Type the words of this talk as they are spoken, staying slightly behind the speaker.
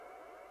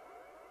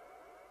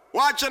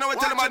Watch out,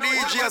 tell my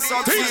DJ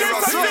Sub-Zero.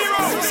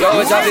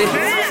 Yo, Javi,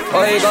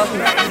 oiga,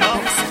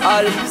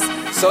 Al,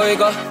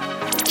 soiga,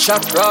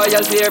 Shock Royal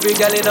for every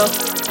girl, you know.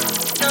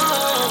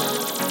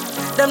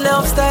 Them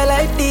now style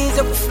like these,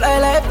 they will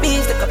fly like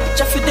bees. They got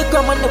picture for the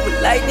gram and they will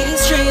light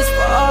these trees.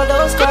 For all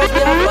those cars,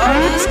 they have all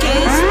these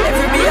keys.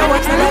 Every day I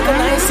watch me like a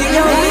nice see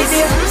you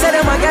easy. Say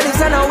them a girl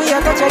is and now we a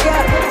touch a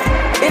girl.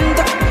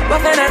 Into what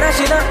kind of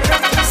national?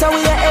 So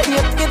we a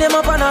idiot, give them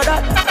up on all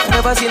that.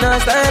 Never seen a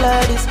style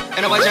like this.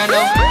 And what you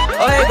know?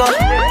 Oiga,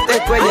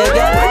 take where you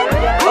get.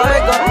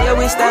 Oiga, yeah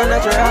we style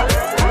natural.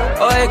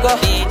 Oiga,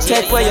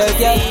 take where you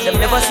get. Them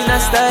never seen a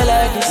style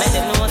like this.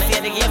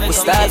 We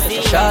style for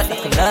the shot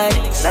like a night.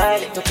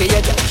 Okay,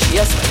 you got she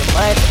asked me the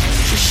mic.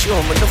 She show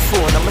me the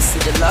phone, I'ma see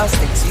the last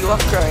things. You are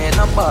crying,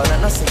 I'm ball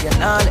and I say you're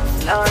not it.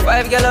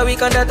 5 girl a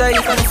week and that I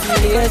can feel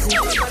lazy.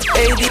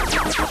 AD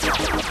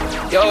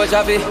Yo,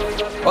 Javi,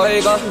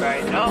 oiga,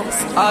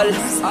 Al,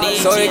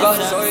 soiga,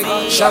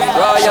 Shock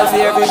Royal for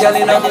every girl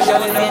in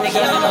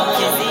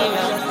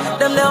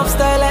them now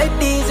style like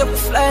these, they will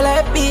fly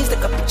like bees. They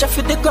got picture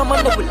for the gram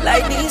and they will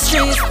light these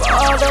trees. For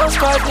all those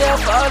cars, they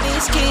have all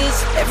these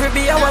keys. Every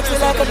day I watch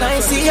me like a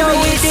nice see you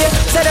easy.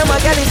 Say them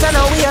a girl is and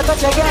now we a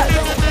touch a girl.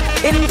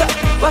 Into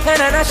what kind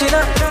of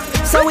national?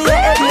 So we a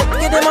idiot,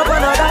 give them up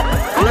on all that.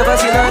 Never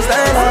seen a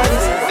style like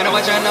this. You know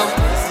what you know?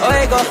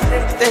 Oiga,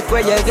 take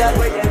where you get.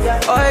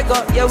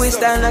 Oiga, yeah we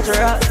style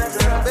natural.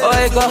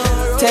 Oiga,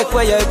 take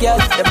where you get.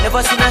 Them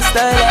never seen a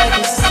style like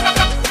this.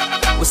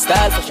 We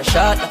style for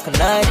shot like a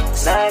night.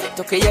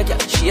 Okay, you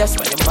get she asked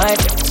me the mic.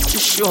 She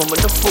show me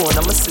the phone,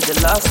 I'ma see the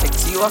last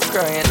things. You are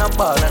crying, I'm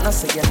ball and I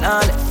say you're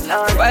not it.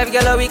 5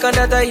 girl a week and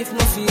that I if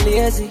me feel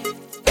lazy.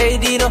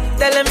 AD no,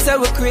 tell them say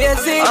we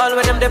crazy. All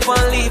when them they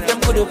on leave,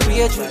 them could've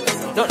page you.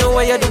 Don't know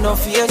why you do not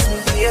face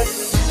me.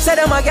 Say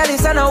them a girl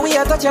is and now we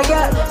a touch a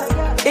girl.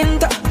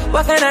 Into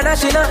what kind of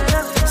national?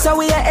 So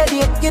we a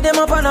idiot, give them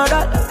up on all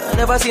that. I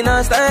never seen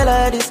a style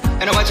like this.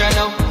 You know what you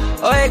know?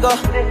 Oiga,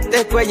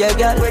 take where you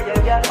get.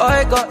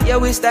 Oiga, yeah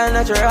we style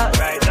natural.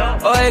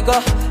 Oiga,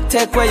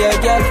 take where you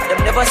get.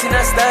 Them never seen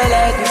a style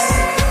like this.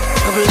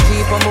 Couple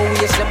deep on my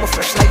waist, let me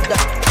fresh like that.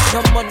 No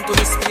man to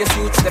this space,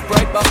 youth step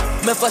right back.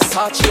 Me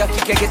Versace, I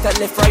kick get a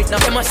left right now.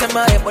 Them a say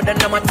my head, but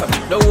then I'm a top.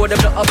 No word, them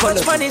not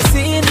apologize. Funny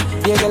scene,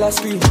 yeah girl a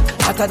scream.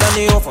 Hotter than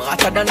the oven,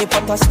 hotter than the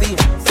pot of steam.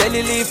 Tell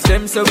you leave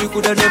them, so we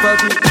coulda never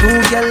be.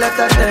 2 girl at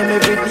a time,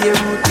 every day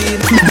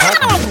routine.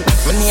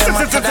 My name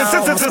a Tadao,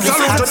 salute to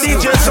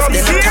DJ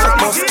Sub-Zero.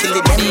 Kill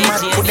it, them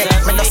mad pude.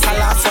 Me no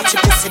fall off, watch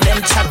you pussy, them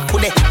chat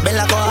pude.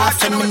 Bella go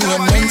off and me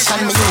name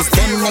mention. Me use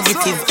them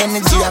negative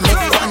energy. I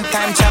make one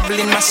time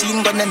traveling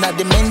machine gun in a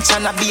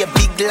dimension. I be a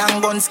big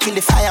long gun, skill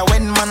the fire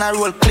when man a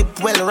roll clip.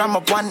 Well, ram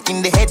up one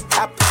in the head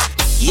top.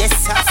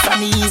 Yes, half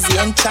an easy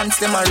entrance.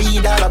 Them a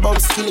read all about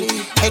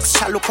skilly.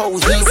 Extra look how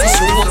easy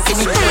she walking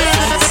it.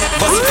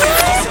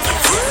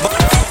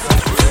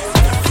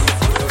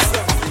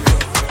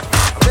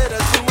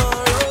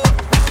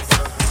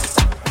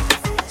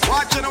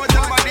 Watching out with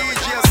my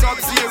DJ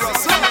Sub-Zero.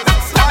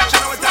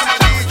 Watching out with my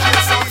DJ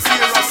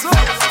Sub-Zero.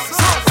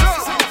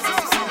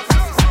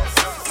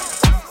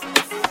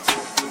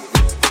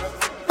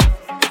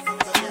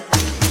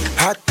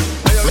 Hot.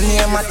 My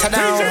name a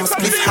Tadao,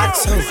 split hot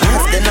so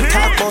hot. Then I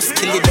talk about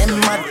skilly, them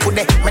mad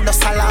pude. Me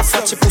just a laugh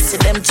at you pussy,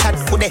 them chat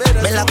pude.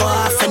 Bella go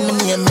off and me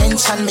name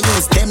mention. Me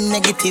use them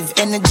negative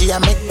energy. I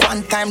make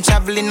one time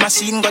traveling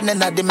machine gun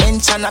in a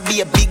dimension. I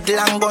be a big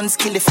long gun,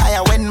 skilly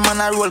fire when man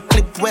a roll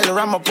clip. Well,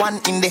 ram up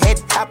one in the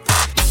head top.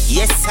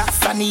 Yes,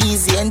 half an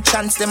easy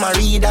entrance. Them a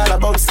read all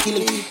about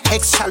skilly.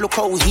 Extra look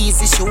how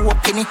easy she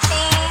walking it.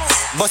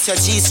 Bust your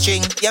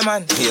G-string, yeah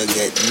man, you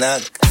get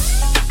knocked.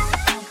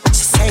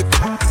 She said,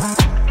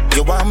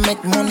 you want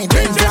make money,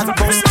 then black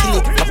boss kill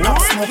it. My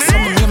pop smoke,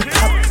 some name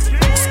pop.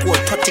 Score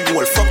 30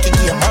 goal, fuck the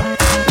game up.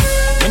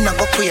 Me nah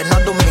go queer,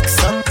 not do mix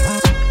up.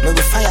 Me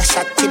will fire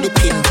shot till the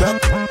pin drop.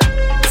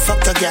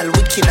 Fuck a girl,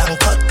 wicked and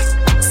cut.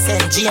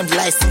 Send G and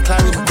license,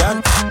 Clarin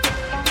done.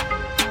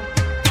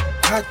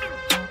 Hot.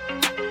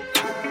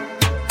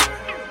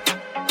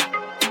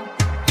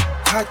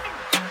 Hot.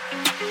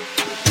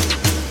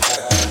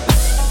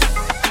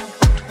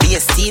 Be a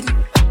scene.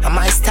 And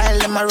my style,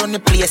 them a run the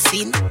play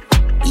scene.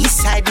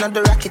 East side, not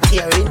the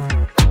racketeering.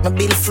 My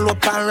bill flow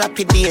up and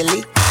rapid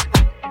daily.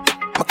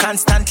 I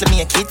constantly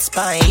make it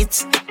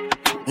spite.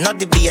 Not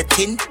the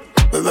beating.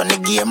 We run the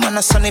game on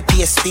a sunny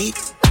PSP.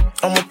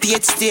 On my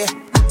PH stay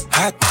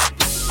hot.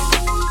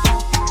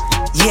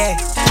 Yeah.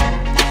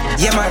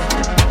 Yeah man.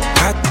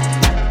 Hot.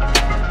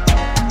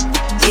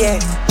 Yeah.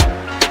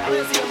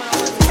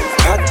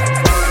 Hot.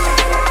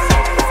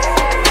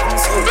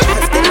 So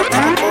fast they not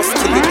talk about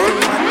killing them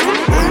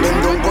man.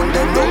 Gun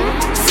them down.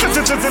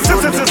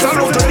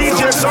 Salute to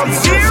DJ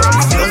Sub-Zero.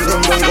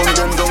 Gun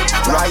them down.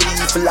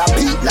 Rifle a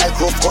beat like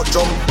rough cut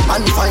drum.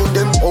 Man find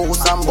them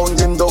house and bun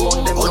them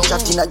down.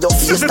 Gunshot inna your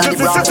face na the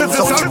brown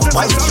sound.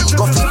 White key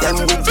go fit them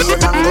with beer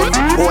and gun.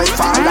 Boy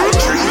fall like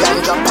tree and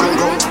drop and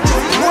gun.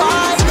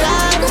 White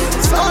blood,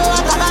 skull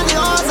hotter than the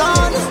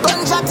ozone.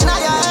 Gunshot inna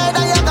your head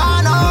and you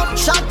gone home.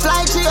 Shot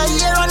fly to your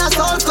ear and a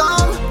soul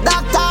come.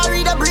 Doctor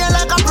read the brain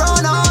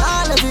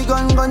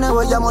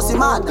you must be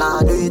mad, nah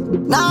do it.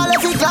 Now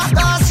let it clap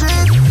down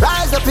street.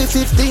 Rise up in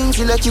 15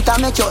 till you can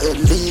make your head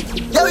leak.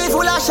 Yeah, we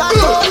full of shot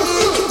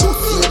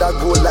see that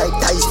go like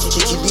dice.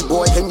 Chichi the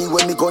boy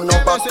anyway me go no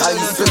baptize.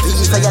 The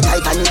piece of your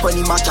Titanic when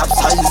he match up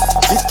size.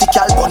 50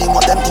 cal bunny more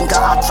them think I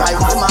hard try.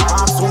 I'm a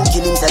ass who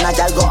kill him then a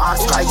gal go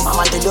ask Christ.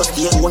 Mama tell you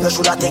stay home you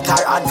shoulda take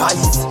her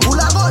advice. Full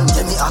of gun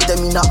tell me have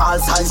them in a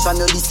all size.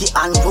 Family see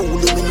and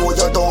truly me know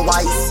you don't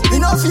wise. Me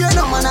no fear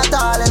no man at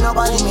all and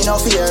nobody me no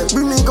fear.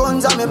 Bring me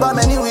guns and me bomb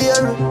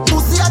anywhere.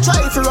 Pussy I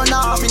try to run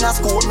off in a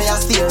scope me a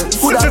steer.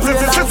 Coulda play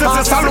like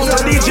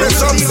DJ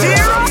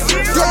Sub-Zero.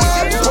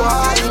 Dead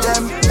boy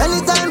them.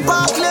 Anytime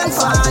Parkland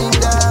find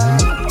them.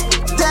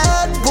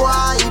 Dead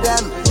boy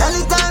them.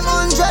 Anytime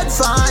 100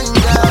 find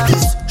them.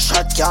 This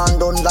shot can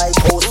done like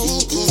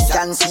OCT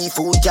scan.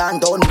 Seafood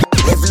can done.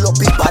 Level up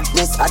with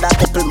badness. Add a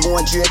couple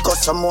more Draco.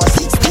 Some more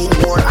 16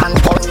 more and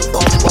gun.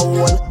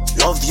 Bumble.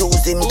 Love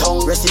use him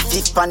tongue. Receive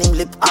fifth pan him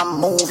lip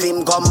and move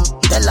him gum.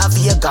 Tell a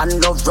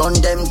vegan love run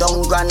them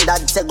down.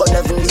 Granddad say gun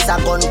heaven this a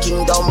gun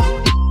kingdom.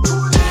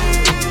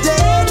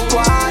 Dead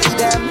boy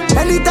them.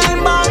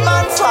 Anytime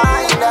Batman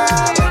find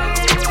them.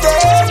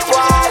 Dead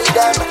boy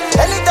them.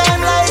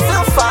 Anytime life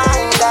you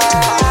find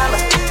them.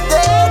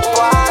 Dead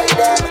boy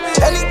them.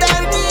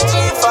 Anytime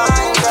DJ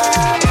find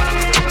them.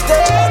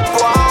 Dead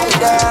boy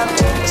them.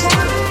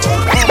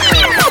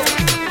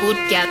 Good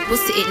gal,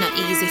 pussy it not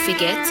easy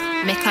forget.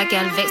 Make a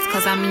gal vex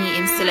cause I meet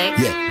him select.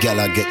 Yeah, gal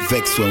I get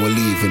vexed when we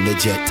leave in the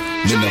jet.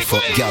 Me no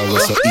fuck gal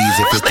was so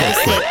easy to take.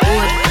 Step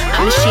good,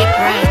 I'm shape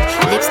right.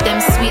 Lips them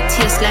sweet,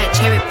 taste like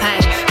cherry pie.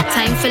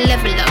 Time for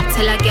level up,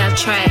 tell a gal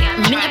try.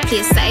 Me no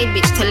play side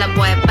bitch, tell a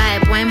boy buy.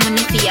 Boy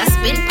money for ya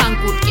spin pan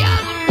good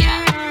gal.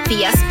 For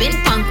ya spin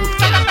pan good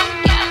gal.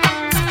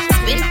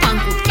 Spin pan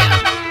good gal.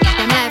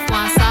 Them life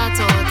one sort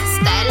out,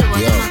 style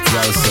what them a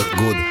gal set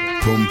good,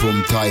 pum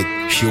pum tight.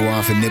 She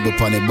want to nibble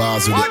pon the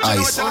bars with the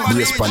ice.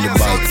 Brace pon the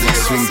bike,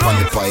 swing pon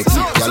the pipe.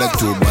 Gal like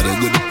two body,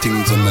 good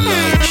things on the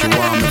line. She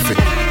want me fit,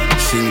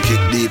 sink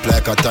it deep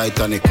like a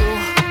Titanic.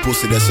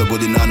 Pussy that's so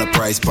good in on a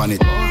price pon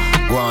it.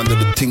 Go on do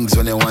the things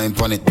when you wine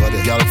pon it.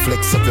 Gal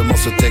flex up, you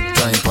must take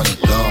time pon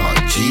it. Lord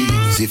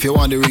jeez, if you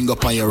want the ring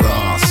up on your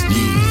ass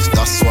knees,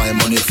 that's why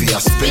money for ya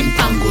spin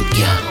pon good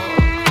gal.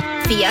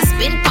 For ya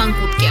spin pon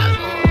good gal.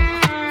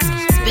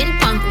 Spin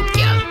pon good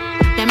gal.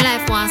 Them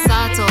life one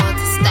sort out,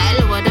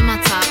 style what them a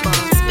talk about.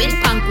 Spin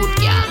pon good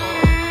gal.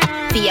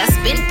 For ya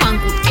spin pon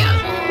good gal.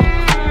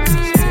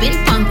 Spin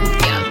pon good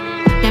gal.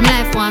 Them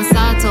life one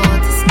sort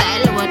out,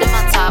 style what them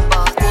a talk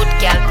about. Good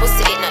gal,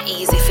 pussy it not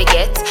easy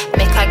forget.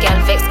 Make a gal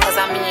vex cause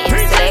I mean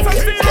select.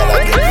 Gal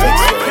I get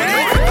vexed when we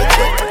leave in the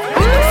jet.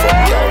 Me no fuck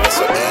gal was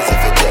so easy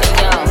forget.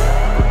 Yo,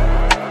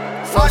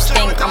 first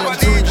thing I'ma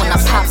do when I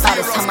pop out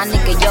is tell my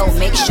nigga, yo,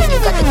 make sure you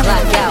got the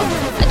Glock out.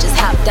 I just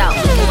hopped out,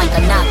 looking like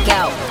a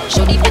knockout.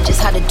 Show these bitches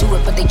how to do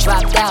it, but they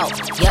dropped out.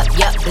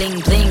 Yup,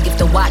 bling bling, if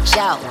to watch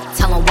out.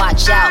 Tell them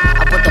watch out,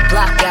 I put the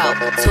block out.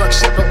 Talk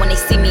shit, but when they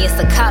see me, it's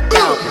a cop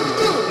out.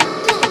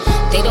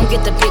 They don't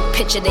get the big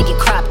picture, they get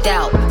cropped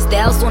out.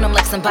 Styles on them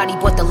like somebody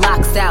bought the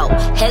locks out.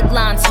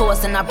 Headlines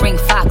horse and I bring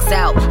Fox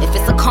out. If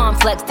it's a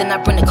complex, then I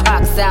bring the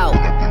Crocs out.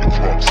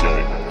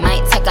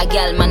 Might take a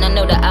gal, man, I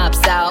know the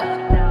ops out.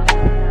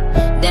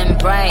 Them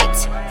bright,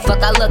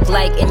 fuck I look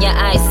like in your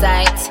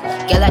eyesight.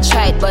 Girl I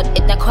tried but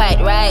it not quite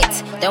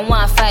right. Them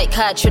want fight,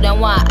 catch you, them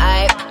want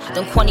hype.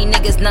 Them corny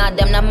niggas, nah,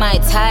 them not my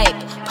type.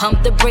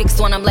 Pump the brakes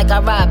on them like I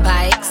ride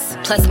bikes.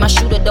 Plus my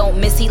shooter don't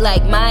miss, he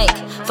like Mike.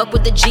 Fuck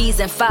with the G's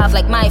and 5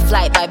 like my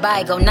flight. Bye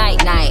bye, go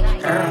night night.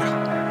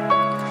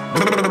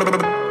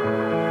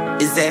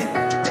 Is there?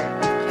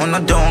 On a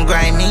don't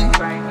grind me.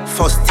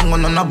 First thing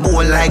on a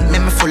bowl like me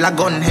full of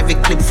gun, heavy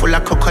clip full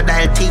of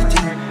crocodile teeth.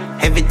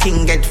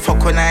 Everything get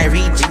fuck when I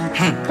reach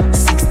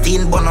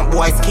 16 bun up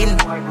boy skin.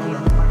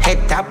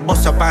 Head tap,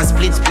 bust up and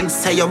split.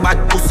 Say your bad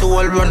pussy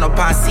all run up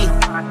and see.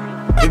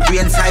 The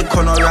brain side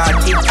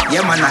Colorado.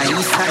 Yeah man, I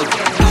east side.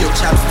 Be a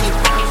chapstick.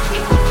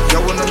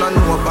 You wanna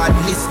know about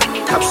this.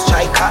 Top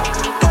striker.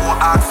 Don't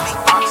ask me.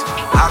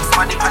 Ask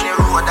money on the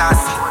road and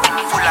see.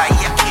 Full of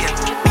AK.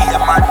 Be a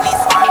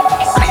madness man.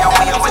 Play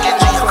away when you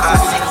drink your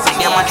car.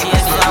 Yeah man, if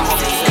it's not up,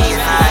 stay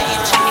in a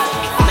hitch.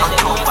 Not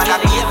too bad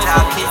I be a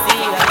talking.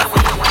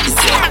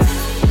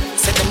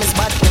 Say them is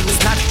bad, them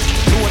is not.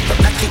 Load up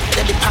the clip,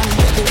 they depend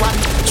everyone.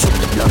 Shoot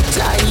the blood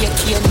fly,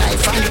 AK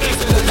knife and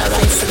put the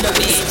rifle in the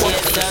waist.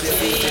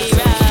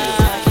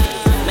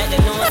 Make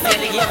them know that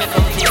they give it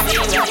from the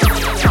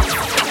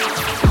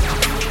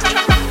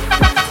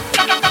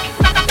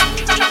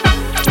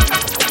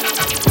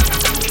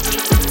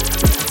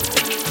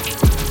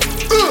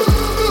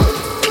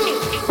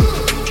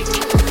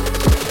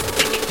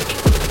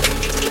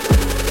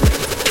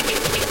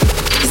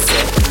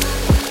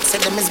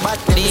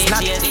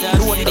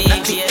Load up the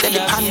clip, then the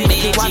pan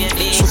make it one.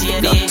 Shoot the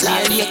blood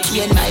fly, AK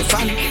knife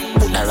and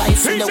put the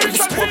rifle there with the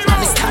scope on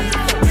the stand.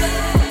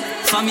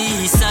 For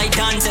me, east side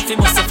dance, if you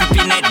bust a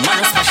flipping head,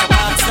 man, smash a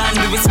park stand.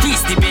 We will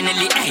squeeze the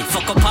Benelli, hey,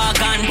 fuck up our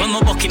gun. When my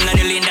buck him na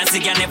the lane, that's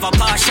again never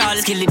partial.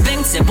 Skilly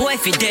bang, say boy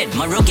if he dead,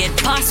 my rugged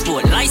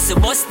passport, lice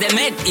bust them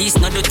head. East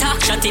no do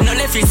talk, shot in no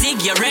left, you zig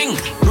your ring.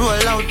 Roll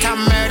out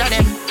and murder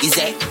them, is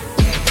it?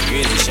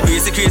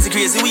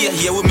 Crazy way.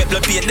 Here we make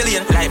blood paint the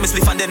lane. Like me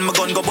spliff and then my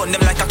gun go burn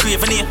them like a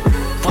craven here.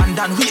 One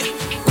down way,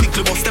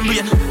 quickly bust them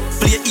brain.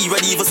 Play E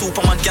ready for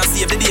Superman can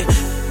save the day.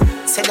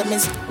 Say them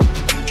is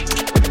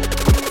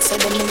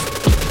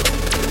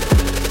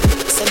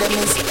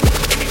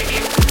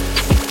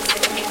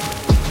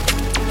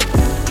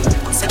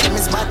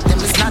bad, them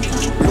is not.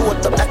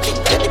 Load up the kick,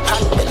 belly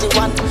pan, belly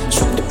one.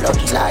 Shoot the blood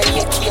clot,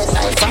 AK-9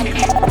 van.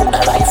 Put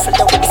a rifle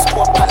there with the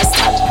scope on the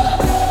stand.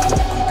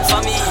 For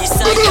me, east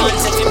side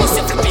dance, if you bust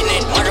a flipping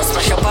head, man,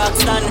 smash a park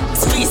stand.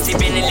 Squeeze the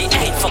Benelli,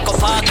 hey, fuck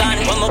up our gun.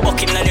 When my buck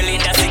him na the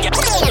lane, that's again.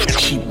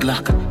 Cheap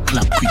black,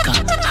 clap quicker,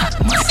 hot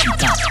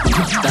mosquito.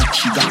 Grab that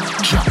trigger,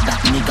 drop that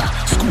nigga.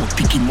 Score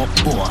pick him up,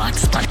 boy, hot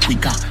spot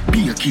quicker.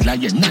 Be a killer,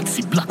 yeah,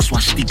 Nazi black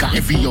swash sticker.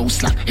 Every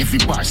house like, every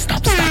bar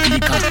stop, stack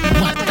liquor.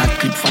 What that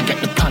clip,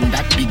 forget the pan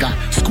that bigger.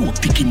 Score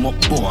pick him up,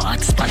 boy, hot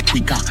spot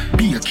quicker.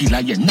 Be a killer,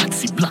 yeah,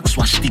 Nazi black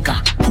swash sticker.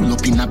 Pull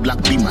up in a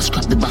black beamer,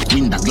 scrap the back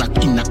window,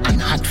 Glock in a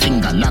and hot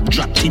finger, lock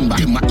drop timber.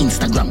 Them my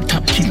Instagram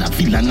top killer,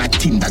 villa not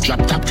Tinder,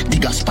 drop top,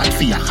 digger spot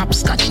for your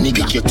hopscotch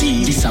nigga. Pick your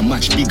teeth. This a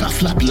match bigger,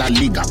 flap la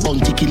liga,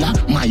 bounty killer.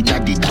 My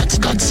daddy, that's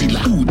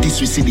Godzilla. Ooh,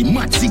 this we see the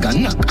mad zigga,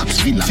 knock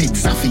ups villa.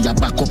 Feds a for your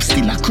back up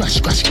still a crash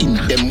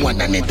inna. Them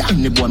one another.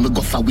 Any boy me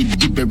go for with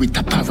the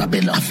berita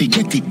parabella. I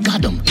forget it,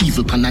 got 'em,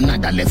 evil pan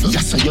another level.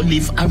 Just so you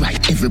live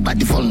alright,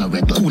 everybody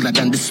vulnerable. Cooler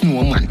than the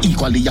snowman,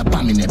 equally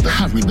abominable.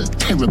 Horrible,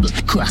 terrible,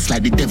 cross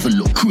like the devil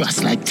look.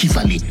 Cross like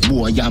Tivoli,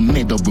 boy I'm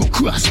made up bro.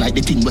 Cross like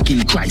the thing we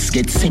kill Christ,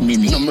 get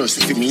semini. No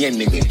mercy for me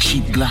enemy.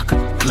 Cheap black,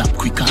 clap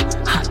quicker,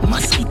 hot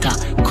mosquito.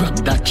 Grab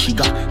that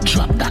trigger,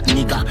 drop that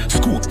nigga.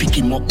 Score pick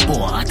him up,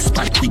 boy, hot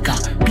spot quicker.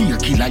 Be a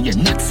killer, yeah,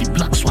 Nazi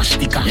black swash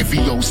sticker. Every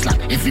house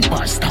like, every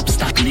bar stop,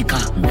 stack liquor.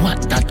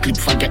 What that clip,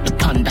 forget the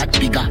pan that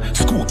bigger.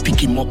 Score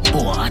pick him up,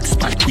 boy, hot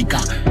spot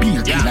quicker. Be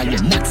a killer,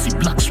 yeah, Nazi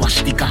black swash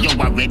sticker. Yo,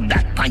 I read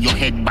that, pan your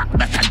head back.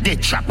 That a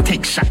dead trap,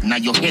 take shot, now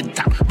your head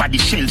tap. Body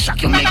shell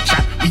shock, your neck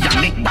chat. We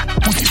a neck back,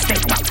 pussy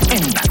step back,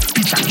 end that.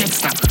 Picture get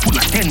snapped, pull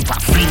a 10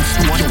 pack.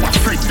 Flintstone, you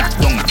afraid that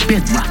down a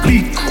bedrock.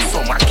 Lead crew,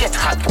 summer get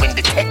hot when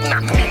the tech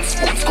knock.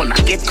 Spoons gonna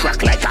get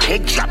cracked like a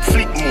head trap.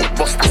 Flick mode,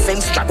 bust a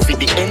sense trap for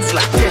the ends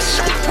like test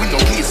shot. We no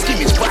give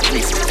skimmage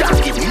badness.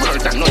 Target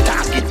murder, no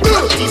target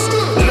practice.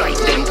 Light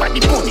them by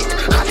the bonnet,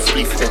 hot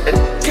split.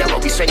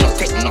 Terrorists when no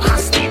take no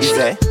hostage.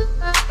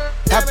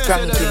 Top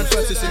ranking,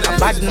 a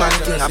bad man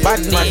thing, a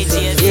bad man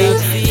thing, yeah.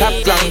 Top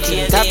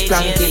ranking,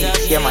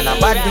 yeah man, a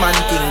bad man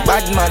thing,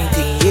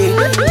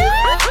 yeah.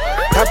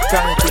 Top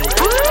ranking,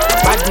 a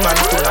bad man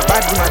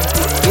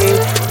thing, yeah.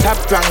 Top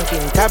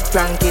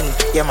ranking,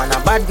 yeah man, a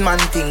bad man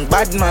thing,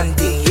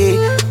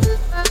 yeah.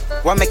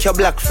 What make your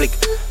black flick?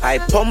 I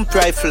pump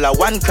rifle a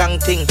one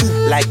crank thing.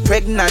 Like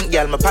pregnant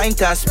girl, my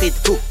pint and spit.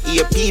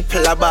 Hear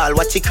people a ball,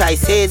 what you cry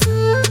says.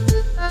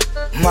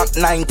 Mach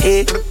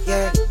 90,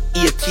 yeah.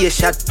 8K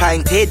shot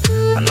pint head.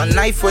 And a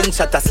knife when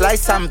shot a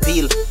slice and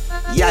peel.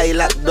 Yeah, I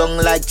lock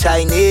down like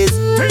Chinese.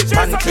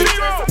 Pan clip,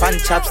 pan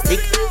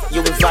chopstick.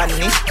 You will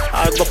vanish,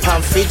 or go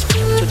pan fridge.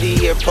 To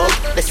the airport,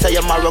 they say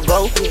you're marrow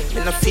go.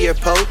 Me no fear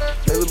po.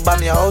 Me will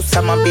bomb your house,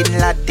 I'm a Bin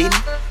Laden.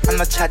 I'm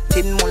a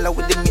chatting, mulla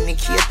with the mini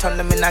key. Turn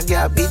them in a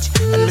garbage.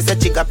 And me say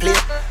jigga play.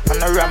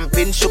 I'm a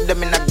ramping, shook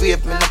them in a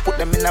grave. Me no put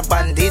them in a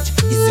bandage.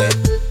 He said,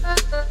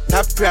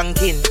 top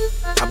ranking.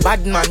 A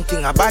bad man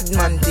thing,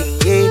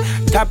 yeah.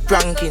 Top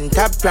ranking,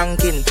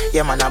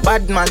 yeah man, a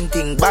bad man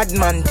thing,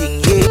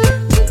 yeah.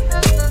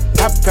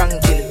 Top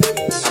ranking,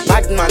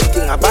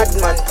 a bad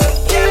man thing,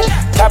 yeah.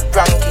 Top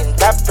ranking,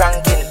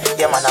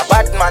 yeah man, a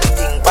bad man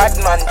thing,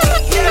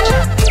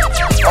 yeah.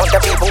 All the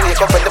people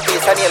wake up when the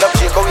place and nail up,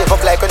 Jacob wake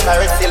up like when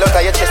Mary sail out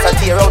of your chest and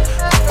tear out.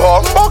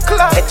 Bomb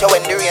buckler, let you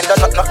when the rain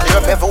does not clear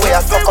up everywhere,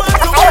 I fuck up.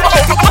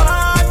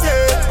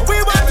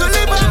 We want to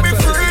live and be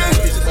free,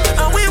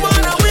 and we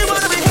wanna be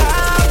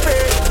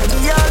happy.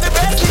 We are the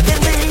best we can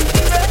be,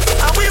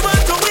 and we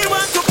want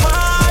to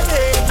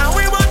party, and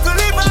we want to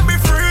live and be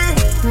free.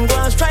 We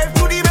gonna strive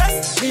to the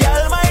best, the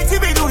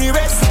Almighty we do the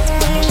rest.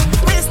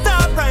 Mr.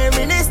 Prime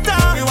Minister,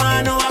 we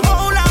wanna know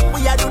how long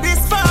we are do this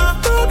for.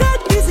 Don't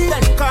get busy,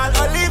 then call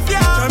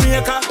Olivia.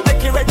 Jamaica,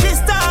 make you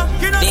register.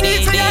 You know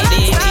see to your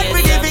left side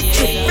with the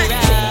victory.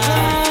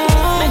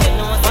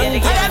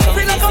 I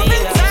feel like a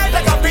big side,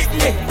 like a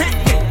picnic.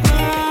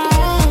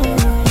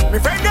 My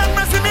friend that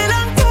must be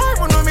long time,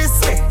 when you miss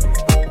me.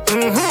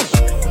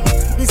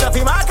 It's a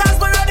few markers,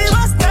 but the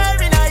worst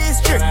time in our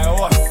history.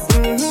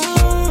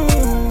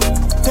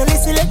 So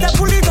listen, let her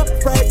pull it up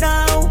right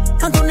now.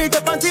 And turn it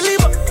up until it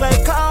work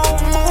like cow.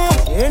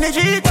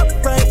 Energy it up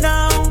right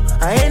now.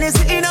 I ain't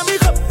sitting on me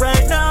cup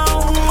right now.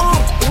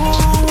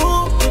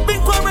 We've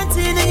been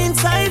quarantining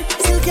inside.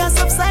 Still can't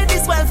subside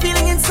this while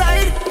feeling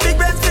inside. Big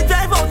breaths to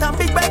drive out and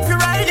big bike to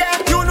ride. Yeah,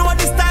 you know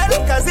the style,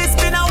 cause it's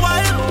been a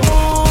while.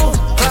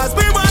 Cause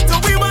we want to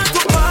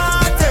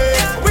party.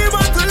 We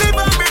want to live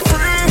and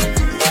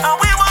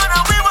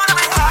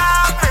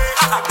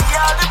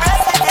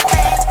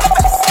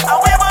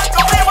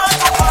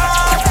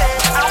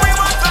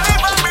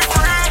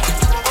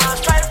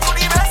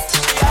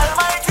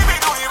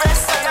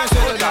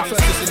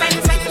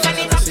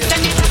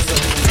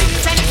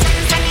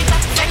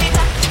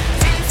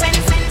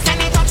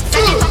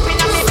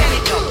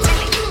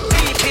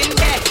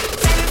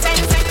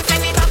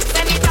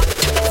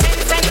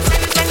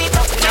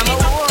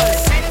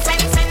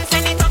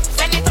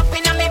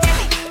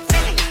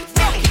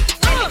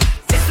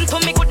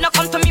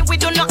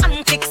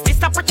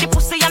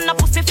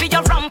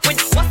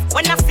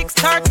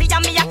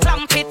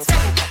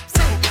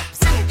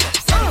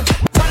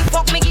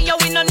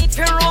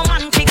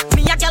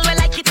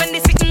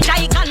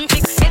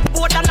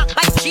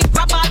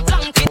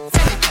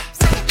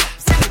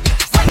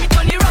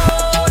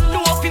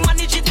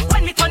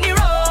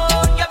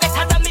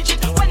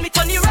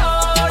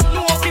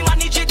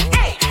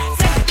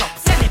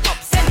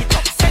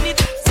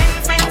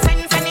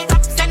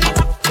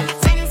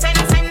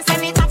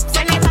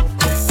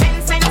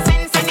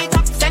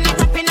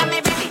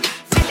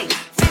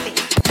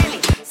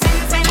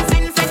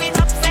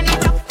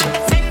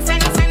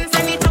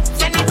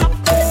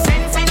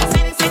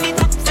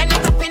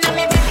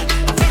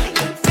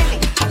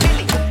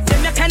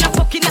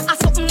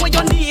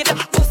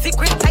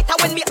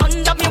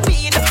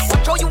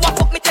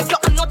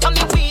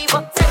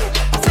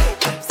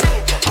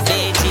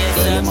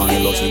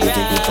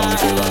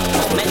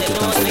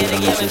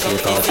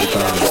shake off the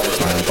cars.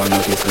 Smile upon your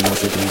kiss, me know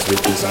she pleased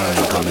with this eye.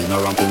 Coming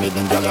around to me,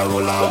 then girl I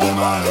roll out them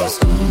eyes.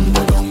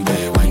 Go down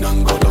there, wine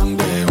and go down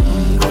there.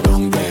 Go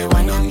down there,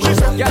 wine and go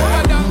down there.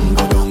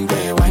 Go down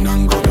there, wine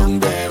and go down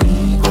there.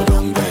 Go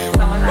down there.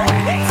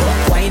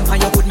 Wine for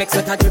your good make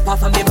sweat a drip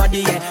off of me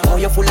body, yeah. Oh,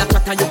 you full of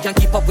chat and you can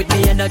keep up with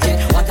me energy.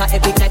 What a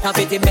epic night of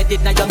it,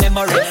 embedded in your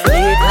memory.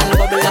 Late and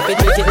bubble up it,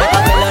 treat it like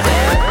a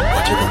felony.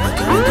 What you gonna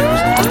do when there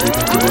is no time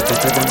to do it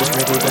better than this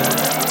ready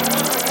down?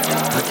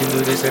 I can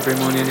do this every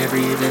morning,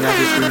 every evening. I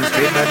just scream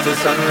straight back to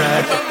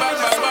sunrise.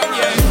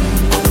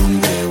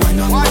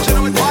 Watch it, watch it,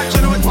 watch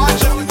it,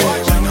 watch it.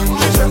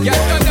 Yeah, go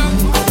down.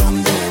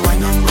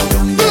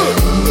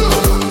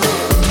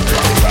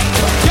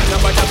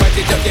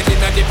 Just get in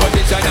the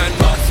position and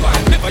boss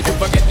one. Never you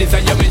forget this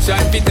and your mission.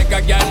 If you take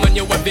a girl man,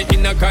 you want it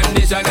in a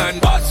condition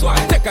and boss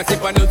one. Take a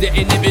sip and lose the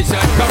inhibition.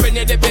 Cause when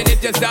you depend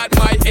it, you start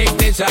my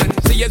ignition.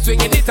 See you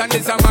swinging it and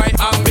this is my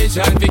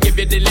ambition. We give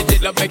you the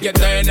legit love, make you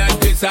turn and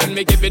twist and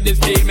we give you the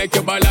speed, make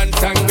you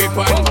balance and grip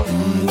on.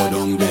 Go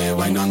down there,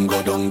 wine and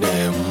go down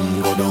there.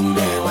 Go down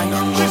there, wine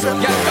and go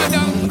down there.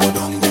 Go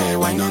down there,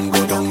 wine and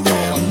go down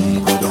there.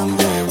 Go down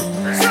there.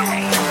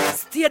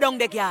 Stay down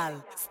there,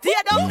 girl. Stay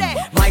down there.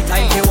 My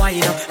time to wine.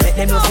 Let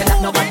them know say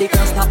that nobody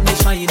can stop me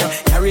shine.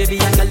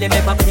 Caribbean girl, they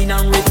never clean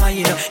and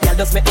refine. Girl,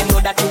 just make them know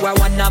that you are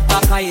one of a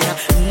kind.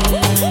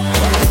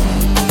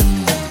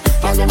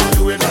 I'm gonna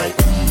do it right.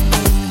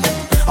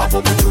 I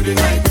pop it through the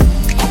night.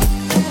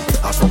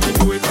 I stop it,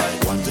 do it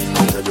right. One thing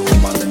I tell you,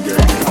 man, and get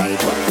it right.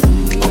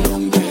 Go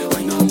down there,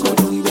 wine and go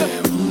down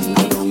there.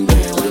 Go down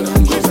there, wine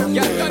and go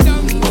down there.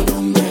 Go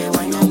down there,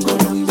 wine and go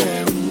down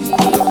there. Go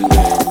down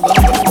there.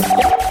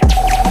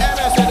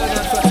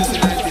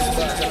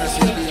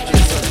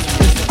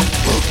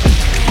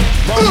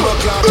 Bumbo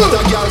clap with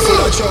a girl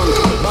full of chunk.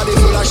 Body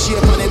full of shape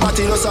and the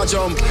body just a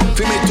jump.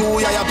 Feel me too,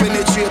 yeah,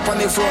 penetrate on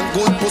the front.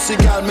 Good pussy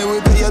girl, me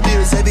will pay your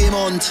bills every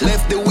month.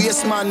 Left the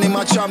waist man, him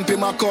a champ,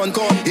 him a cunt.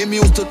 Him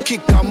used to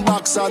kick and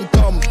box and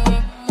thump.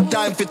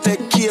 Time to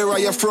take care of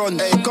your front.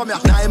 Hey, come here.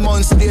 9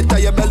 months later,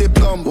 your belly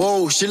plump.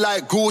 Whoa, she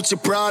like Gucci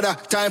Prada.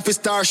 Time for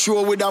star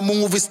show with a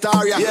movie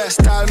star, yeah. Yeah,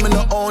 style me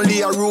not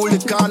only a rule the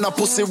corner.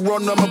 Pussy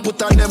run when me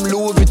put on them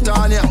Louis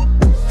Vuitton, yeah.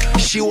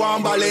 She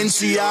want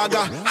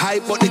Balenciaga.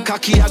 Hype but the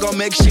cocky I gon'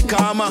 make she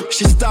calmer.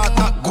 She start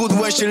act good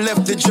when she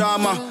left the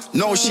drama.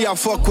 Now she a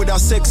fuck with a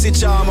sexy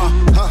charmer,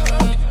 huh.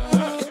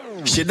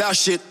 She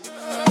dash it.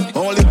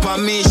 Only for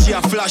me she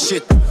a flash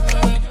it.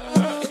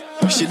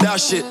 She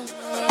dash it.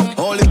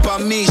 Only for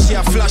me she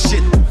a flash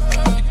it.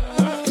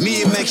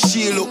 Me make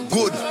she look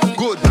good,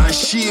 good. And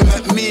she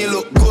make me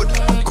look good,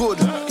 good.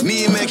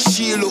 Me make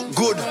she look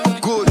good,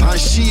 good. And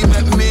she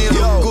make me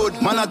look good.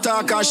 Man a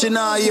talk and she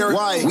not hear.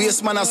 Why?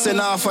 Waste man a send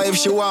her for if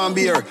she want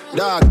beer.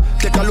 Dog,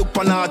 take a look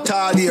on her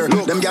tall here.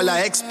 Them gyal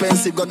are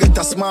expensive, go get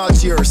a small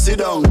chair. Sit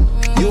down.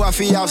 You have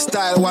to have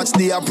style, watch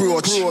the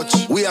approach.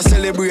 We a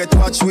celebrate,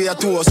 watch we a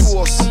toast.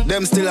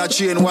 Them still a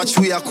train, watch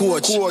we a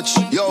coach.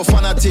 Yo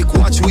fanatic,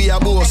 watch we a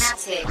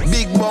boss.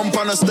 Big bump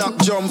and a stop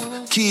jump.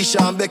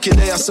 Keisha and Becky,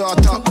 they a saw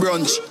top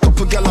brunch.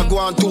 Couple gyal a go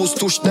on toes,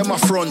 touch them a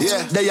front.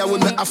 Yeah, they a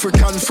with my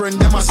African friend,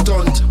 them a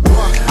stunt.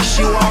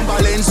 She want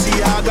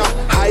Balenciaga.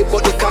 Hype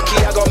but the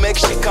cocky I gon' make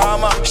she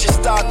calmer. She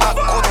start act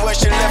good when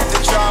she left the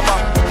drama.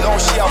 Now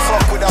she a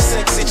fuck with a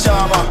sexy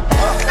charmer,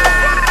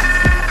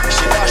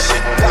 She dash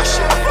it,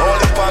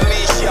 only for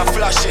me she a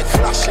flash it.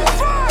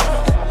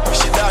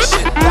 She dash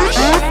it,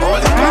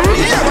 only for me.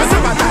 Yeah,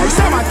 summertime.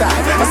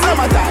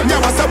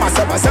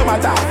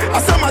 Yeah,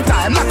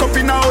 summertime. Lock up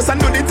in the house and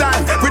do the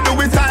time. We do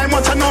it time,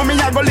 much I know me,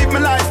 I go live my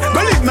life.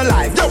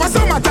 Yo,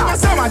 summertime.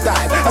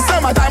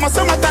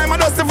 I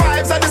does the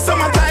vibes and the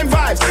summertime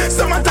vibes.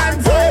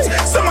 Summertime vibes,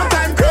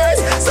 summertime craze,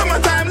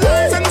 summertime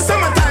lights and the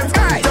summertime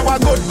vibes. Yo,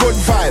 good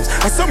vibes,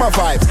 a summer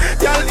vibes.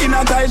 Y'all in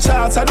a tight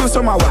charts, I do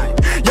summer wine.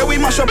 Yeah, we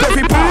mash up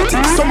every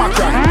party, summer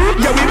crime.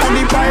 Yeah, we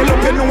money pile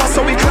up, you know what,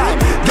 so we climb.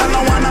 Y'all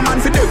no want a man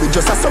for day, we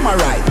just a summer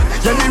ride.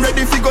 Yeah, me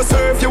ready fi go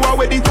surf, you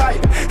already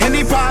tight.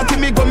 Any party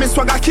me go, me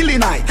swagger killing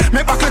night.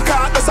 Me back the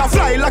car, just a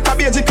fly like a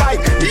baby kite.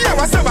 Yeah,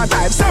 a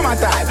summertime.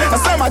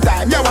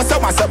 Yeah, a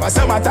summertime. A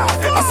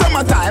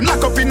summertime,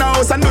 lock up in the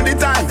house and do the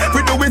time.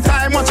 We do it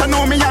time, watch I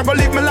know me, I go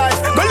live my life.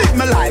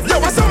 Yo,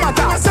 a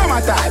summertime. I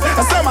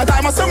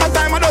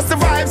does the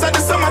vibes and the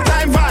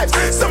summertime vibes.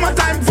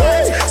 Summertime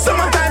vibes,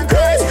 summertime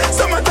craze,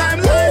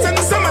 summertime lights and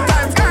the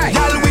summertime vibes.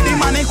 Y'all with the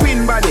money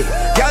queen body,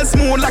 y'all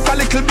smooth like a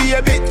little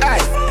baby.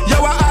 Aye,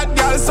 yo a hot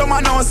girl,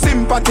 summer no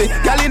sympathy.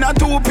 Y'all in a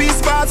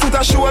 2-piece parts with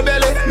a show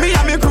belly. Me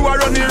and me crew a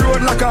run the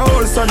road like a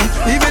whole sunny.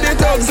 Even the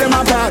thugs them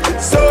apart,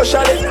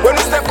 socially. When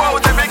we step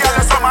out, every girl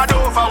a summer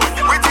over.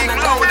 We think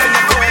loud and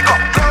then we go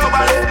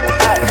globally.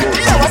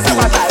 Yo a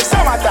summertime.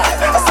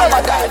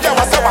 Yo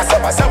a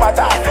summertime. A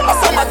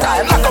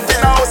summertime, lock up in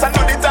the house and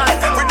do the time.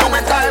 We do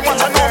it time,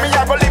 watch I know me,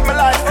 I go live my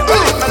life. Yo a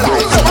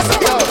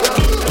summertime.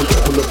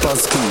 Pull up on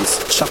skis,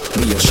 shock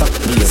me, 7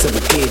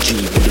 kg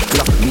with the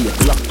Glock, be a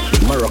Glock.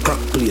 Mirror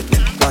crack plate,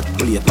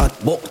 hot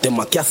buck them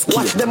a cascade.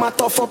 Watch them a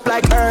tough up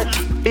like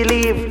earth.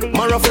 Believe,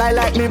 Mara fly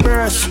like me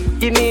burst.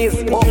 Guineas,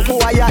 up who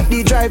I at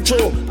the drive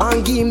through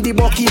and give him the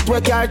bucket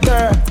where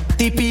character.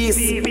 TPs.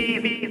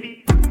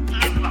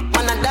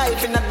 Man a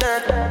dive in the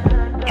dirt.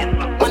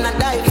 Man a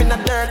dive in the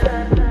dirt.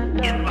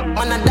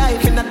 Man a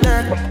dive in the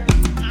dirt.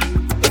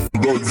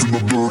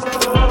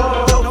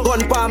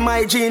 Gun pa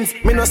my jeans,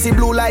 me no see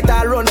blue light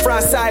I run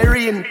from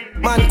siren.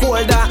 Man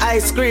cold than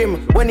ice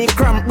cream, when he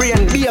cramp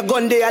brain. Be a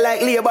gun there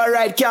like labor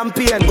ride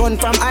campaign. Gun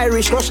from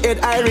Irish, rush head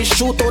Irish,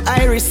 shoot out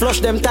Irish,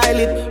 flush them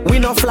toilet. We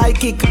no fly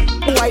kick,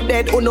 white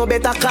dead who no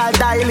better call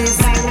dialis.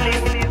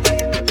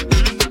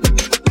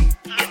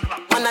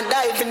 Man a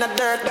dive in the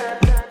dirt.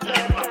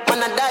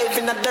 Man a dive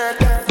in the dirt.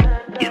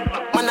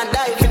 Man a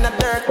dive in the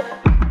dirt.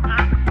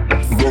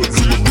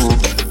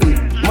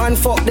 Man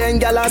fuck them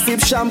gal a sip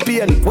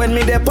champagne. When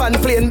me dey pan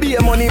plane, be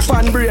a money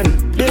pan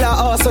brain. Bill a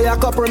house so ya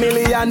couple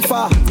million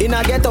for. In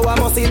a ghetto I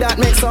must see that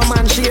make some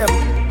man shame.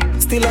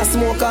 Still a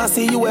smoke and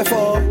see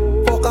UFO.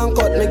 Fuck and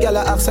cut me gal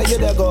a ask so you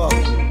dey go.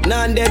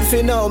 Nan dead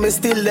fi now, me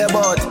still dey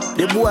bout.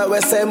 The boy we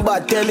send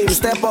bad, tell him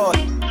step out.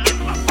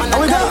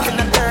 How we go?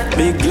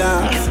 Big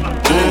laugh.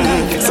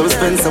 So we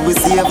spend so we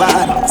save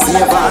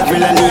hard.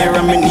 Real and near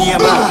and me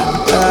neighbor.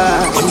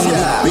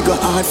 We go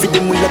hard for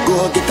them, we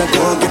go get a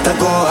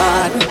go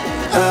hard.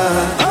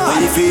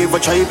 If you ever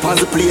try pause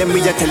the play,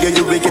 me I tell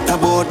you will get a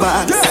board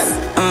box.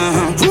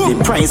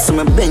 The price of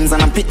my Benz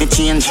and I pick the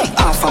change.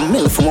 Half a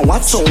mil for my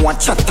watch, so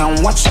watch chat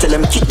and watch till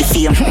them keep the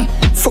fame.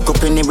 Fuck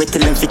up anyway,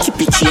 tell them to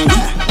keep it change.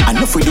 I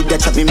know for the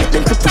that me make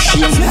them triple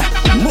shame.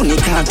 Money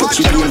can't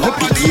touch it, brain, hope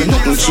it gain.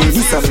 Nothing change,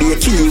 this a be a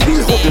killie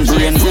will, open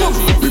brain.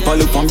 Rip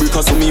all up and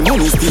because of me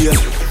money steal.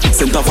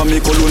 Sent off for me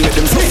cologne, let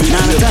them suffer.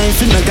 Now the time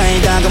for the guy,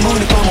 dog, I'm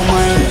only for my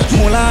mind.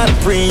 More lot of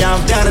pray,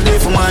 I've got a day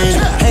for mine.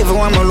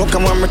 Everyone will look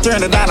and want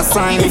return the dollar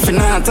sign. If you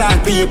not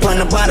talk, people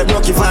on the body,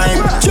 block your vibe.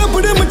 Jump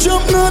with them and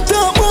jump, not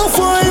talk, won't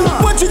find.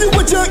 What you do,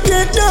 what you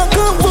get, dark,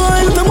 can't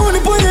find. Put the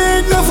money for your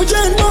head, now for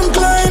giant bank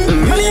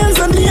line. Millions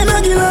on the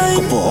energy line.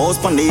 Couple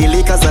house on the hill,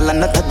 cause I'll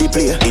not at the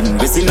play.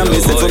 Invest in a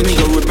message for me,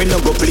 go road, me no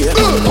go play.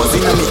 Was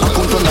in a me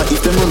account on that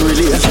if them run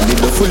relay. She did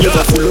the full of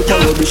a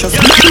rubbish.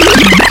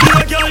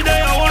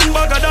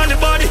 The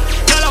body,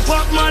 gyal a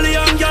pop Molly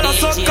and gyal a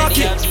suck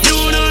cocky. You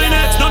know the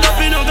next, none of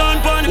me no gun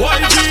pan.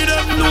 Why feed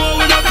them? No,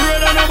 we not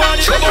afraid of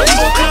nobody. Nobody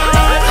go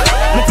cry.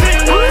 Me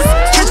feel nice,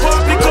 strip up,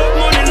 pick up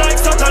money like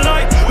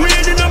satellite.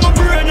 Weed in my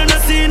brain and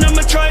I see in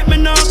my tribe. Me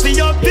now see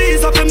your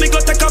peace up and me go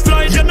take a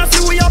flight. You know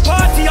see we a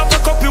party, I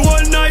pack up you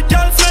all night.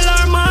 Gyal smell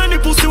our money,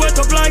 pussy wet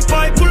up like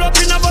pipe. Pull up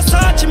in a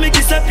Versace, me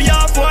Giuseppe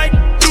half white.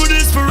 Do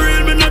this for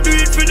real, me not do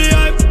it for the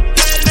hype.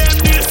 Tell them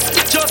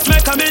this, just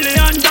make $1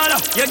 million.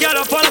 You gyal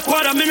up on a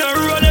quad, me no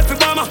roll every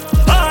bomber.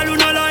 All who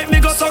no like me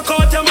go suck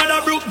out your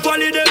mother Brook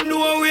Valley. Them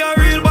know we a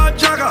real bad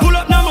jagger. Pull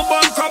up now my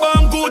bank crab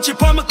and Gucci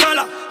pa my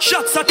collar.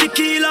 Shots at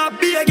tequila,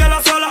 be a gyal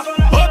a swallow.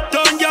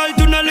 Uptown gyal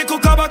do no little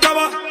kaba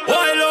kaba.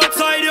 While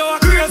outside you a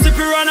crazy if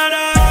you run a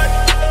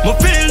die. Me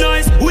feel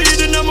nice,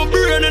 weed in my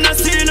brain and I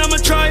see in my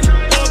tribe.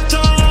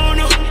 Uptown,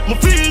 me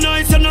feel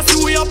nice and I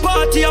see we a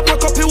party, I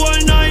pack up you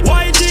all night.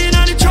 YG in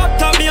the truck,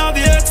 tell me have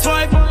the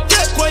X5.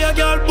 Take why your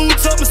girl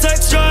boots up my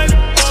sex drive.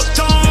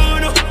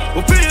 We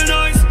feel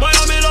nice,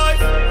 Miami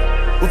life.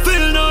 We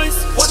feel nice,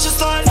 watch your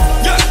style.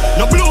 Yeah,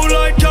 no blue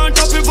light can't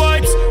top your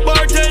vibes.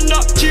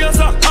 Bartender,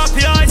 cheers up,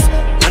 happy eyes.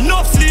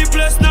 Enough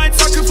sleepless nights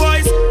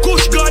sacrifice.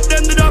 Kush God,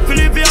 them did have to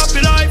live a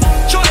happy life.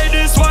 Try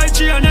this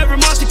YG and every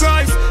matty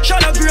cries.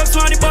 Shadow grapes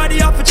when the body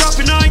up a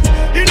choppy night.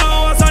 You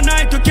know it's a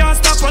night, you can't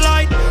stop a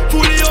light.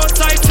 Fully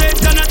outside,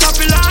 straight and a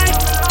toppy light.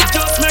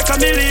 Just make $1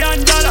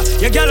 million.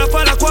 You get up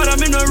on a quad,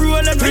 I'm in a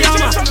roll and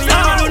pajama.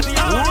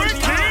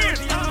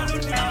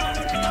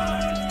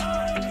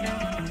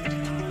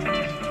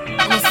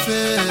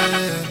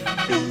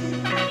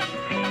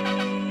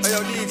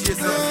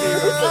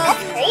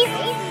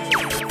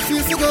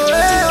 Feel to go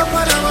way up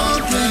on the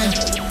mountain.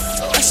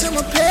 I show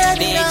my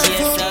pain in a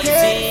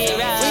fountain.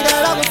 With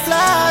all of my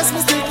flaws, me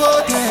still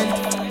potent.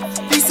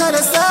 These are the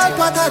sad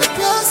part of the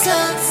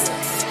process.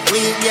 We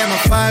am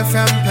far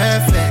from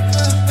perfect.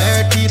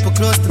 Hurt people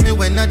close to me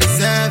when I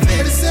deserve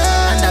it.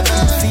 And I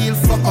can feel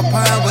fuck up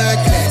or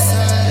worthless.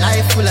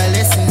 Life full of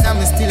lessons,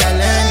 I'm still a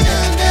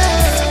learner.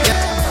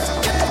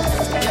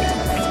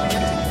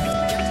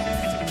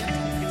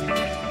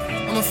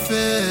 I'm a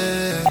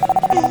fair.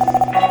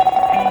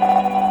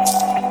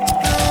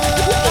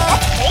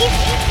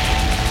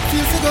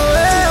 Feel to go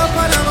way up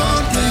on a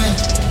mountain.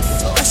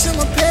 I show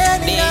my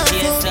pain in a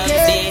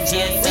fountain.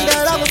 With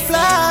all of my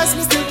flaws,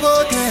 me still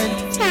potent.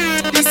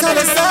 These are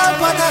the sad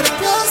part of the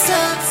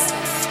process.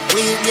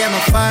 We am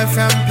far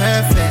from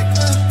perfect.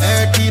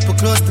 Hurt people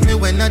close to me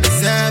when I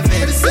deserve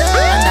it.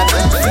 And I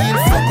can feel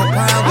fuck up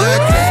or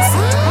worthless.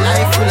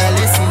 Life full of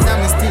lessons,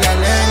 I'm still a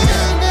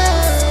learner.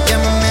 Yeah,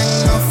 my man,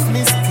 enough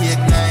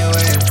mistake, now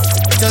words.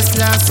 Just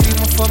last week,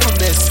 I fought my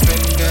best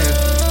friend, girl.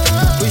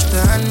 Wish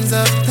the hands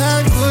of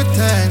time could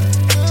turn,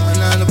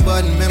 and all the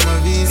bad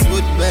memories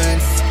would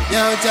burn.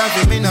 Yo,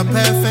 Javi, me not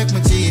perfect,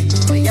 my G,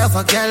 but you have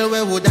a girl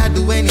where would I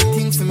do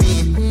anything for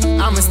me?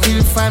 I'ma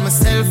still find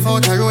myself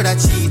out a road I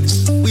cheat.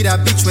 With a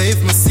bitch where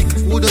if me sick,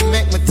 wouldn't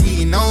make me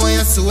teen. Now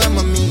I see what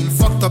I mean.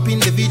 Fucked up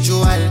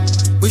individual.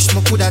 Wish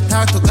me coulda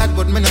talk to God,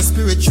 but me not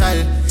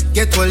spiritual.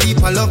 Get a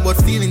leap of love, but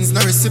feelings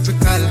not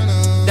reciprocal.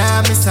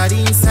 Damn, it's the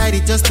inside,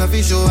 it just a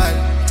visual.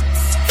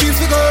 Feels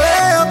we go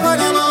way up on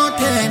a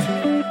mountain.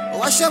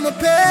 Wash out my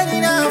pain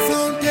in a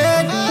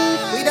fountain.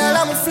 With all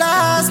of my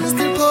flaws, me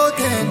still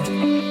potent.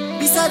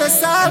 Beside the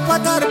salt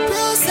pot of the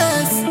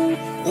process.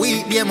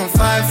 Weak, yeah, I'm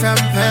far from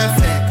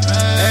perfect.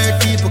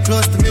 Hurt people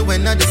close to me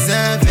when I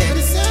deserve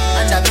it.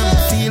 And that make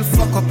me feel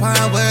fuck up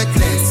and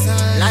worthless.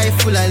 Life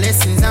full of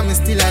lessons, I'm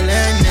still a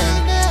learner.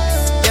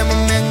 Yeah, I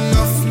make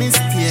enough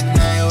mistake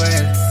now,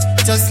 well.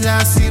 Just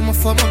last week, I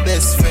for my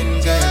best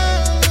friend, girl.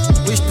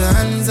 Wish the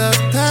hands of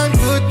time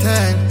would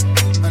turn,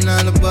 and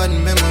all the bad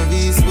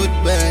memories would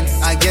burn.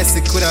 I guess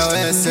it could have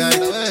worse, right?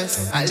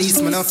 At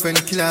least my no friend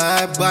kill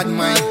a bad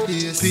mind.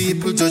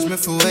 People judge me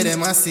for where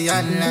them I see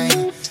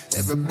online.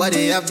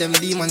 Everybody have them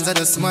demons, are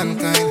just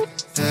mankind.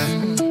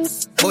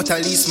 But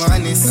at least my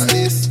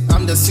honest.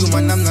 I'm just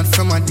human, I'm not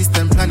from a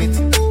distant planet.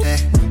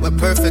 We're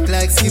perfect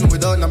like skin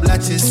without no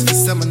blotches. For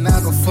some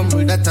I go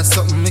fumble, that's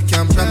something me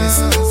can't promise.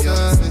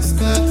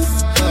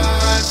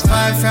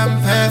 Far from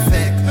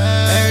perfect.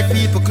 Hurt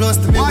people close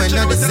to me when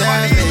I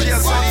deserve it.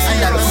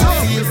 And I don't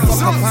feel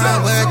fuck up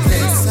and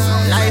worthless.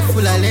 Life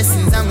full of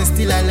lessons, I'm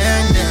still a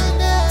learner.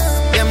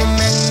 Yeah, I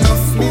make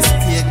enough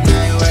mistake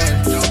now, well.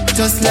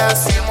 Just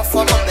last year, I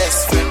for my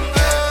best friend.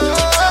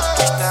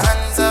 Push the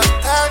hands up,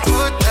 time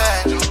good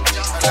time.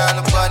 And all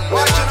the bad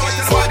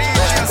memories would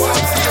burn.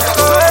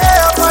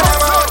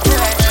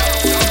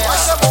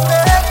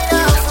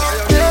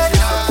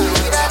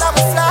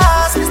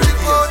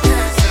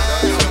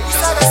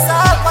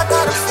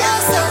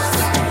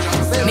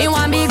 Me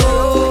want be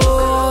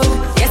good,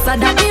 yes I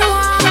that me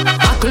want.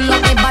 I could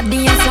love me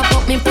body and slap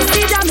up me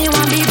pussy, that me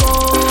want be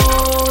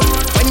good.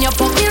 When you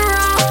fuck me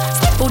raw,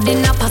 step out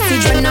in a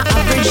passage when I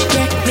average,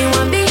 yeah. Me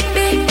want be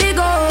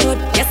good,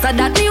 yes I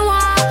that me want.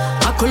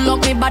 I could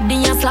love me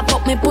body and slap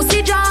up me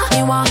pussy jaw.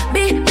 Me want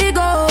be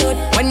good.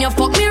 When you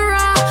fuck me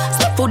raw,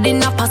 step out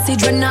in a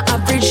passage when I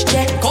average,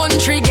 yeah.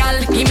 Country gal,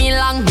 give me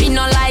long, be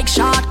no like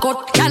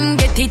shortcut. Can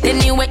get it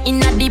anywhere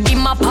in a DB,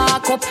 my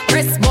park up.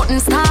 Press button,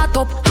 start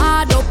up,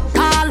 hard up,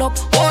 tall up.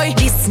 Boy,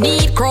 this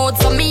need crowd,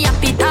 so me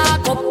happy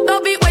talk up.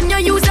 Love it when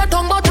you use your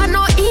tongue, but I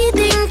no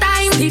eating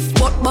time. Stiff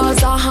butt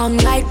balls are hung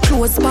like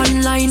clothes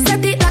span line.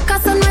 Set it like a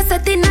sunrise,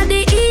 set in at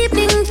the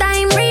evening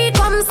time.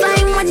 Re-come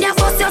sign when you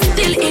fuss, you're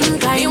still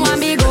inclined. You want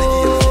me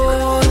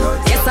good,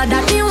 yes I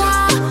that me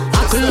want.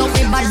 I could love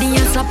me body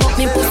and slap up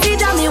me pussy,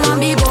 that me want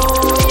me good.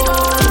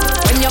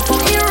 When you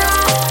fuck me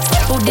raw,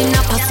 step out in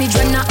a passage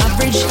when I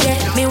average, yeah.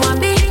 Me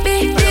want be good.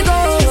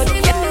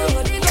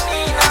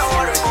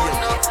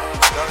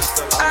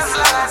 As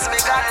long as me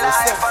got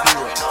life, I'm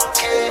doing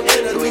okay,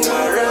 doing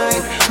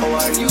alright. How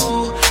are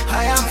you?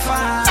 I am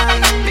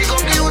fine. Big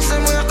up you, say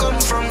where I come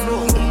from,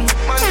 no.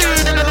 Man, tell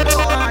them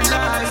about my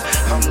life.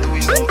 I'm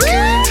doing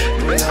okay,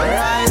 doing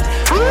alright.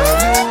 How are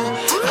you?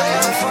 I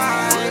am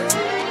fine.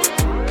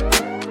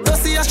 Don't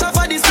see a shop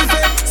for this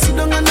effect. Sit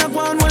down and knock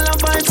one while I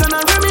fight and I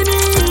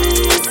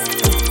reminisce.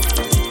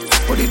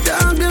 But the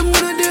dog them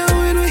gonna deal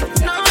with me.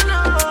 No.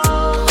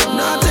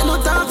 Nah, take no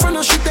talk for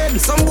no shit head.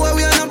 Some boy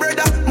we are no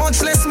brother,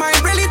 much less my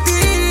relative.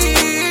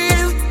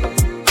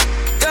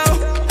 Yo,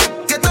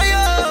 get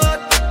tired.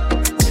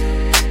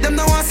 Them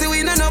no want see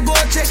we no go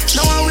check.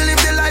 Now I will live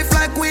the life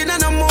like we no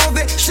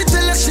movie. She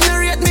tell us she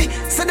narrate me,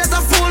 say that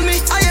I fool me.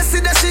 I see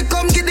that she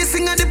come get this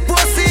thing at the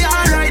pussy.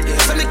 Alright,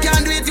 so me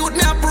can't do it, youth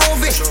me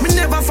approve it. Me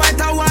never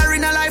fight a war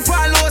in a life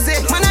or lose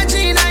it. Man a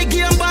G I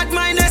game bad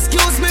mind,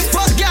 excuse me.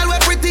 Fuck girl we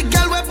pretty,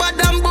 girl we bad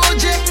and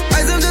bougie.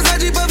 I am just a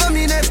jeep over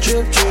me neck.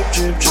 Trip.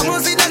 I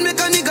must see that make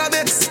a nigga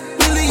vex.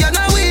 Million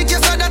a week,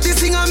 yes I that this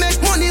thing I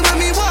make money when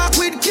me walk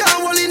with can't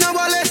hold in a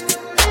wallet.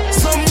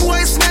 Some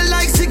boys smell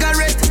like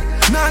cigarette.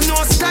 Nah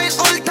no style,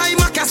 all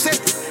time a cassette.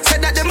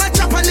 Said that them a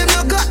chop and them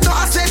no got no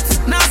assets.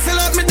 Now sell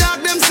out me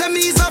dog, them say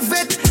me is a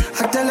vet.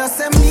 I tell her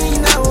say me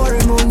nah worry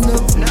about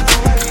no.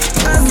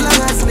 As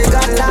long as me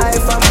got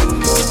life,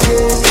 I'm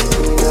okay,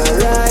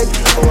 alright.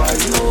 How are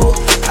you?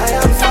 I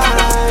am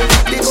fine.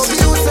 Big up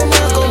you, say me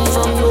I come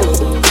from no.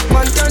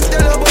 Man can't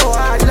tell about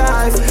hard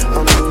life.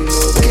 I'm doing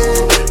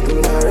okay,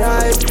 doing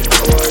alright.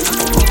 How are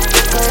you?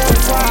 I am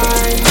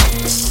fine.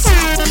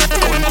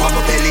 Pop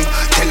a belly,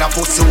 tell a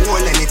pussy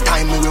hole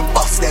anytime we will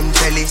buff them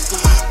belly.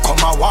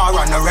 Come a war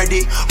and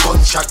ready.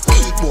 Gunshot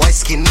beat boy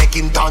skin make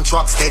him dance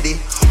rock steady.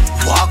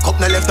 Walk up,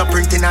 no left no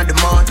printing at the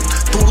mud.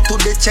 Two to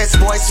the chest,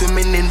 boy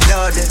swimming in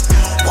blood.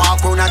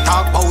 Walk round and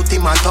talk about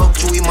him and talk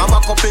to him. Have a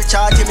couple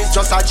charge him, it's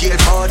just a jail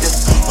bud.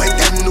 When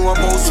them know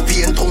about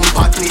Spain, town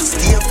badness.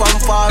 Stay from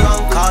far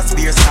and cause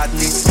beer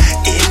sadness.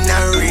 In the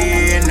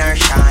rain or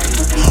shine,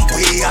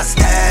 we a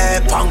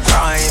step on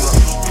crime.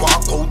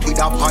 Walk out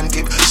with a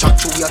pancake, shot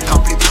through your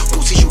top lip.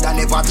 Pussy shoulda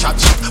never chat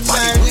shit.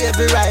 Body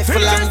wavy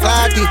rifle and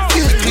body.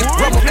 Clip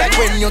Rum up like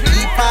when you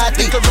keep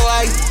party. Little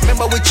boy,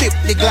 remember we chip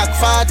the Glock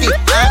 40.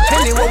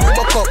 Anyway we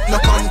buck up, no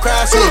come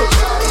cross it.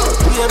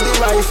 We have the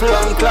rifle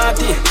and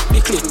clatty. The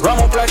clip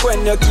rum up like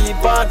when you keep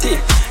party.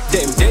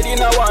 Them dead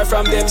in a war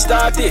from them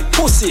starty.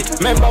 Pussy,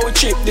 remember we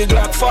chip the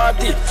Glock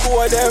 40. Who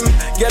of them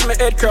get me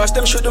head cross,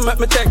 them should make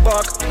me take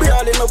back.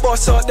 Real in my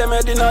bus out, them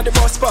head in the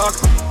bus park.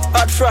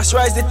 Hot frost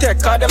rise the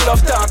tech, cause them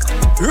love talk.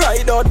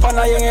 Ride out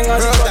pana yinging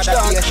as it touch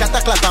down. Shot a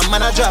clap and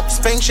man a drop.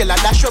 Spank shell a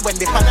dash when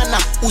the pan a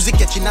knock. Uzi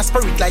catching a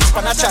spirit like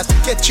spanner chat.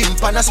 Catching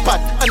pan a spot.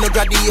 And no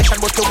graduation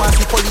but to want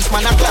the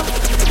policeman a clap.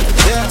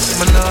 Yeah,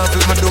 man love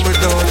it, man do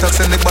it out.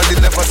 Tax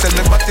anybody never sell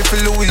me body for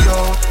Louis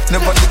out.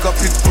 Never dig up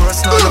it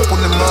personal up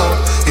on the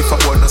mouth. If I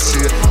wanna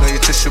see it, now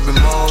you just should be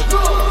mouth.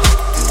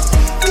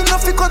 You know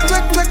fi got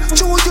twek,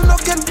 chew you no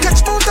get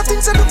catch. Mount the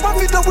things in the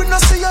video we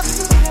no see it.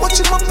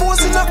 Watching my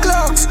pose in the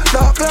clocks.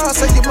 Dark glass,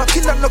 say you my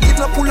killer, no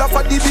give no pull off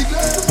a DB.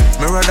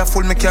 Me rather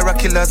fool me carry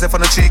killers if I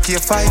no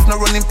 3K5.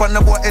 No running pan no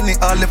boy any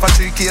all if I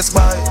 3K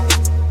spy.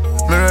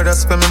 Me rather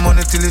spend my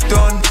money till it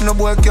done. No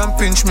boy can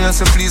pinch me and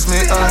say please me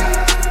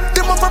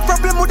Them have a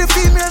problem with the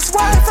female's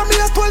wife. From me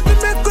a 12 me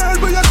make girl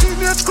but your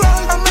teenage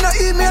cry. I'm in a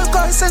email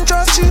guys and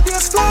just 3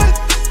 days flight.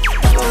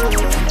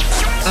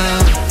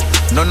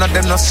 None of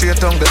them no straight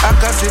on the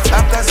opposite.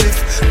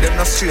 Them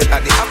no straight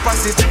at the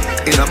opposite.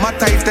 In a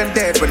matter if them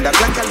dead when the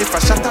Glock a lift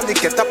a shot a lick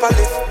get up a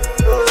lift.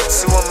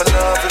 See what me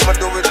love if I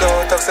do it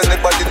out. Tax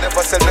anybody never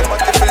sell me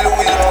money for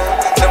Louis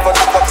out. Never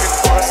look up it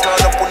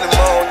personal up on the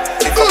mouth.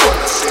 If I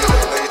wanna see it,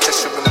 then you just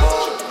should be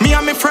mouth. Me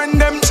and my friend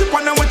them chip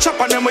on them we chop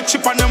and them we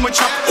chip and them we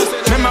chop.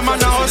 Remember man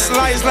a hustle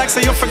lies like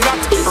say you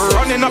forgot.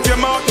 Running up your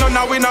mouth no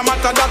now we no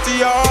matter that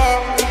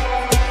yeah.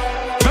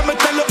 Let me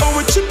tell you how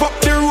we chip up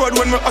the road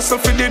when we hustle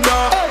for the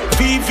door.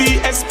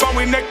 VVS pa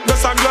we neck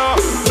does a glow.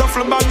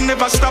 Duffel bag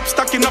never stop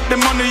stacking up the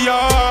money, yeah.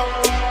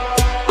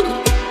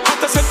 Hot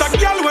to set a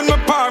girl when we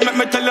par, make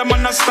me tell them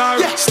on a star.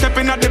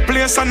 Stepping at the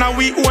place and now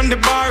we own the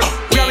bar.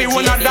 Where we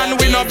wanna done,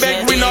 we no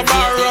beg, we no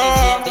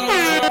borrow.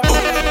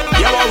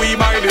 Yeah, well, we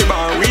buy the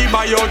bar, we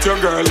buy out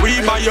your girl, we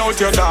buy out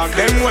your dog.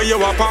 Them where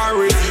you are par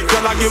with.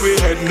 Girl, I give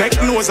it head, neck,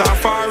 nose, and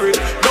forehead.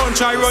 Don't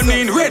try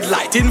running red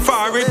light in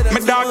infrared.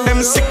 Me dog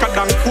them sicker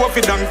than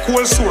COVID and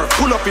cold sore.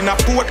 Pull up in a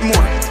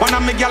Portmore. One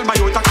of me gal buy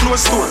out a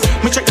close store.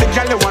 Me check the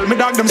gal wall, me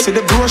dog them see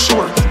the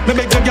brochure. Me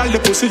make the gal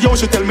the pussy, yo,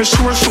 she tell me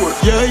sure.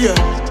 Yeah.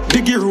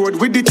 Diggy road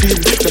with the team,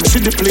 them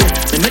see the play.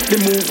 Me make the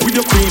move with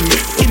your queen.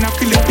 In a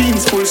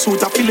Philippines, full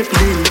suit a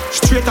Philippine.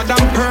 Straighter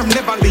than perm,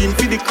 never lean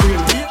for the cream.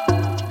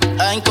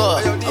 I call,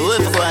 I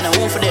wait for going, I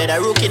woo for dead, I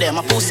rookie them,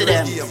 I pussy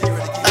them.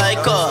 I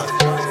call,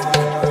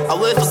 I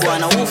wait for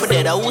going, I woo for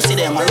dead, I woozy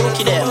them, I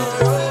rookie them.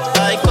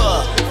 I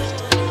call,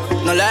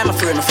 no lie, my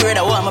friend, afraid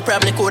I want, I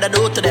probably could have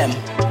do to them.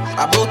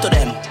 I bow to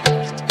them,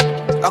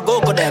 I go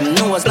to them,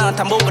 no it's not,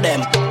 I'm over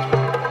them.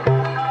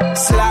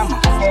 Slam,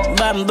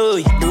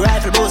 bamboo, the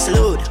rifle boss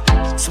load.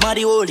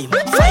 Smarty holy,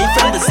 fight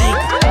from the zig,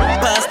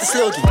 pass the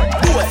sluggy,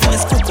 do it for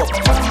his cook up,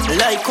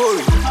 like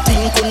Corey,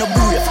 think on the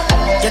brave,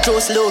 get your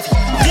slovey,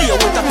 deal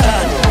with a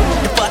plan,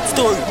 the pot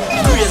story,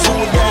 graze on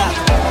the dog,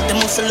 the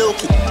muscle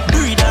loki,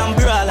 breed and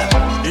brawler,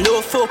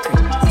 low fucker.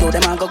 Yo,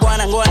 them a go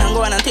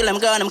on until I'm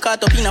gone, I'm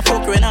caught up in a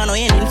fucker and I know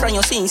end in front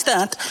your scene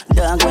start.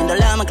 Dog when the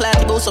llama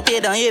clacky boss up here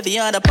down heavy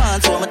on the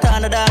pants, so I'm a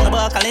turn the dog in the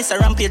back unless I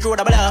rampage road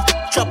a block.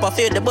 Chop off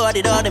the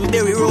body, dog, them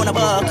berry round the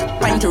back.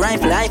 Pint to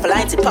rifle,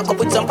 lights, it pack up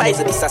with some pies,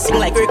 this a sing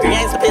like Gregory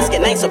eyes, the place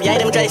get nice up, yeah,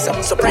 them dry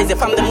up. Surprise the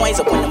fam, them wise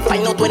up when them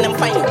find out when them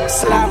find you.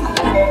 Slam,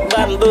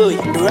 bamboo,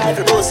 the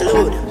rifle boss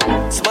load.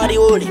 Smarty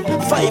holy,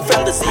 fight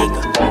from the zig,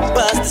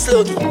 pass the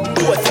sluggy,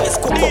 do it for his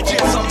cook up,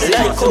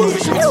 like Corey.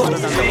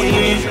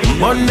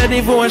 Monday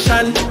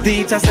devotion,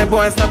 teacher say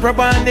boy stop rub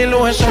on the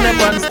lotion,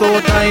 up on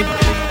store time.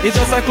 It's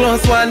just a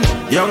close one,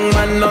 young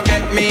man no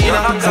get me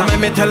now. So let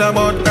me tell you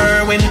about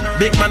Erwin,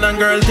 big man and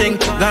girl thing.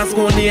 Got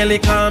school nearly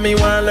call me,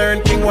 want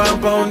learn king, 1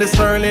 pound the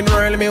sterling,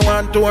 world me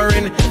want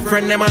touring.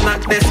 Friend them a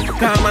knock this,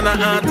 come on a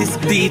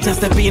artist. Teacher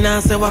step in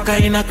and say what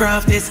kind of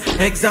craft this.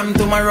 Exam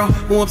tomorrow,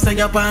 hope say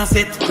you pass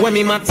it. When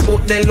me maths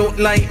book they look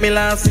like me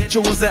last.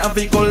 Tuesday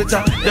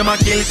aviculture, them a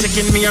kill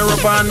chicken, me a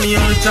rub on me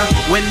ultra.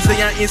 Wednesday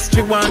a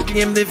history, one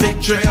claim the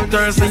victory.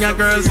 Thursday a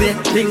girls day,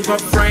 think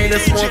up Friday,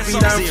 smoke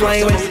weed and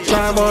fly with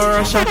Jam or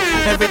Russia.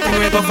 Everything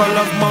we go for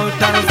love, mouth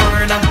and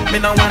burner. Me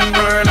no one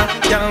burner,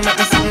 y'all make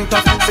me sing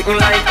tough, sing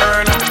like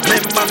burner.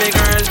 Remember me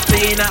girl,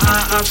 Tina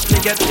and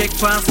Ashley get kicked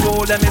fast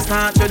food and me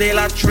start to the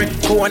lottery.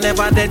 Who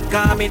never dead,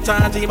 call me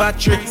chargy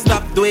battery.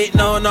 Stop do it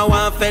now, no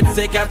one fed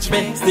say catch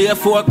me. Stay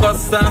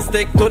focused and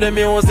stick to the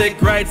music.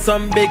 Write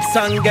some big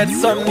song, get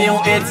some new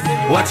hits.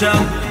 Watch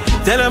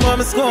out, tell them how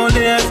my school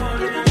days,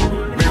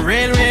 me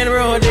rain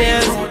road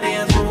days.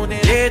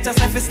 Yeah, just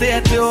have to stay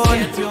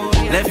tuned.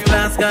 Left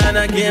class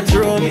gonna game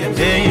through.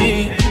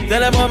 Hey, tell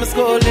them how my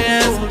school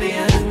days,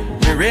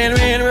 me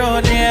rain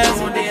road days.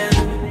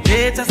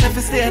 Yeah, just have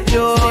to stay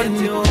tuned.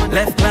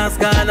 Left class gas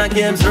gone a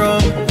games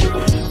room.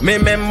 Me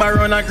member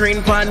run a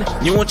green pan.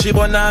 New chip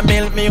on a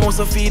milk, me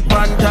also feed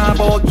pan. Talk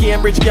about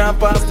Cambridge, can't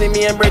pass the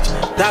main bridge.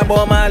 Talk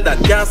about mal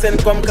that can't send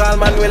come call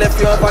man. We left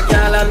you up a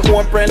call and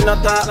open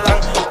not talk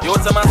long. You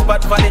some a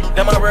spot for it,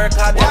 them a work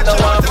hard, them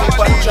don't want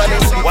people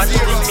trolling. What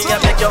you think me a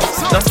make you?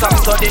 No stop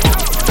study,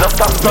 no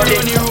stop study.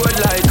 On the road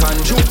like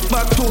and jump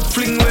back to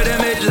fling where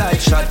them head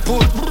like shot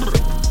put.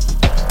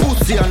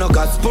 Pussy and no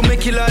gospel, me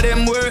killer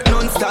them work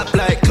non-stop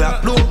like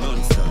clap loop.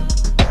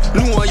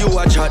 Know you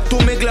a chat to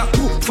me glock,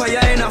 fire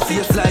in a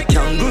face like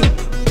candle.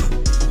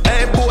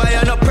 Hey boy,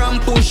 I no pram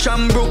push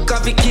and broke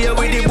coffee care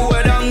with the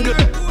board angle.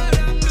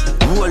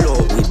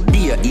 Roll out with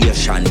beer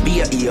Asian,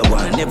 beer ear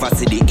one. Never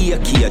see the ear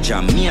key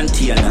jam,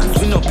 maintenance.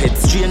 We no pet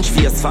strange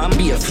face fan,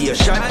 be a fear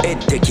shot.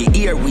 Head take your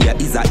ear, where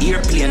is a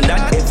airplane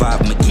that ever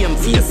have me game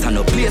face and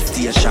no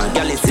PlayStation.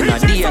 Girl is in a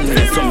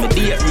DNA, so me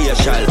date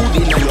racial. Hood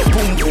inna your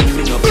boom boom,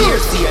 me no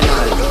pierce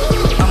anal.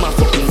 I'm a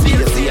fucking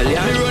space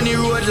alien. Me run the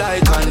road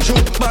like and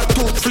jump back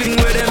to fling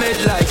where them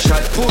head like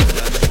shot put.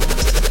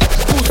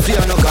 Pussy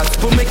and no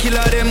gospel, me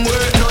killer them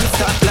work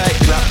non-stop like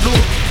clap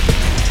loop.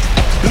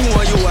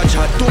 Know you a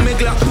chat to me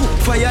glock,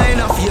 fire in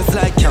a face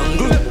like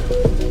candle.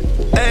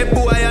 Hey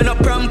boy, I no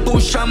pram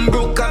push and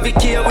broke coffee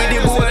care with the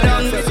board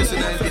angle.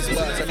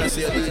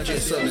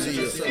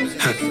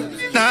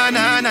 Na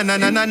na na na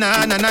na na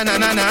na na na na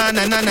na na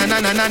na na na na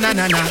na na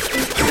na na.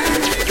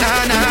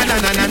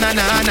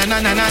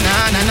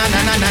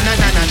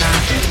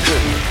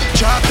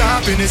 Drop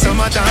top in the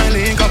summertime,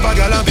 link up a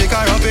gal and pick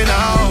her up in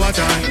our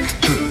time.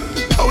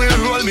 How we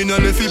roll me no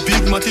left it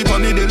big matty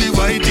on me daily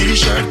white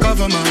t-shirt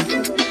cover man.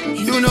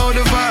 You know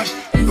the vibe,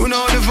 you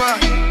know the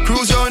vibe.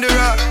 Cruise on the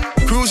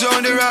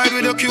ride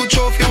with a cute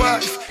trophy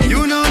wife.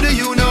 You know the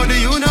vibe.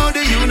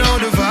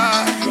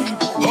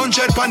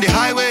 100 on the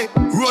highway,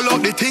 roll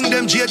out the thing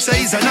them Jade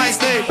say is a nice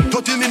day.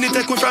 30 minutes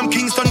take we from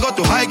Kingston got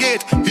to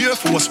Highgate. Air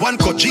Force One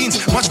cut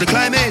jeans, watch the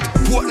climate.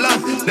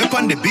 Portland, dip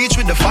on the beach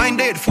with the fine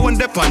date. Phone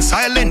dip on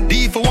silent,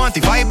 D for want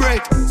to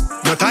vibrate.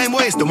 No time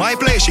waste to my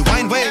place, she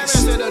wine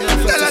waste.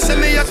 Tell her say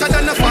me hotter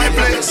than the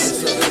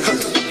fireplace.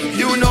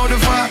 You know the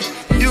vibe,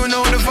 you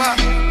know the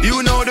vibe,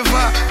 you know the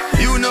vibe,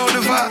 you know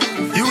the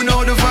vibe, you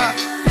know the vibe.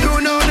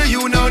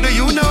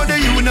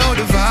 You know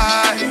the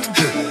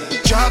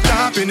vibe. Drop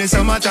top in the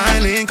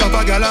summertime, link up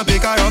a gal and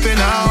pick her up in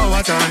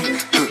our time.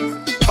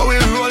 How we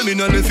roll me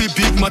no left it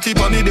big matty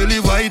on me daily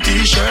white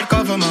t-shirt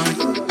cover man.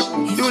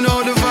 You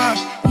know the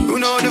vibe, you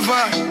know the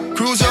vibe.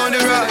 Cruise on the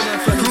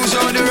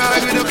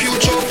ride with a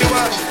cute trophy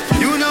wife.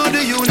 You know the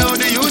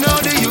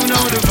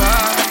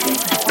vibe.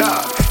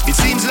 It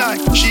seems like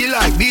she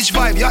like beach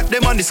vibe, yacht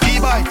them on the ski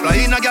bike.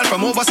 Flying a girl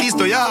from overseas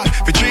to yard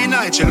for 3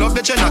 nights. She love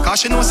the Chena cause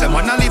she knows say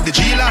man I live the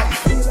G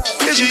life.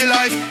 The G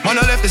life, man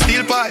I left the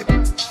steel pipe.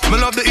 Me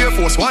love the Air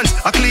Force Ones,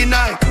 a clean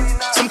night.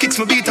 Some kicks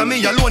me beat and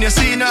me alone you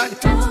see night.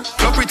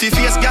 No pretty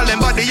face girl them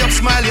body up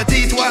smile your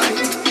teeth white.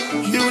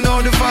 You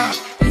know the vibe,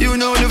 you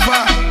know the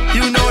vibe,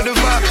 you know the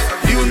vibe,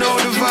 you know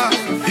the vibe,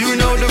 you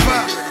know the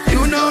vibe,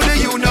 you know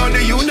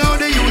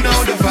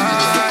the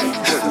vibe.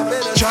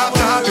 Drop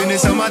top in the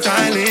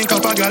summertime, link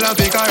up a gal and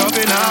pick her up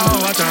in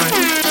our time.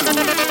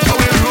 How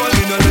we roll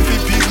in a little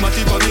big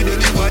matty body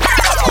deliver.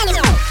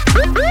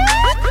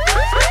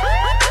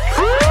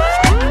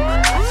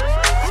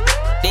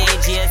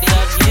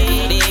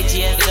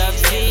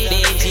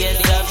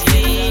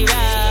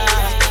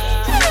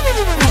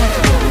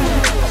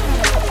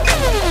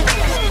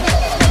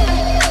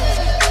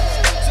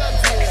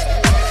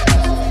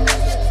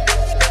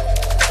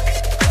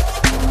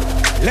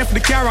 Left the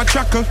car a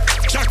chuckle.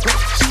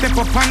 Step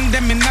up on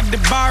them in at the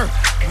bar.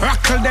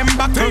 Rockle them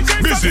buckle.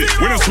 Busy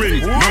when I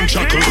swing,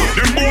 non-chuckle.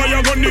 Them boy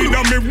you gonna need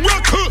a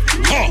miracle.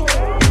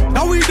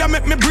 Now we da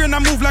make me brain a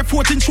move like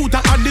 14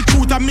 shooter. Add the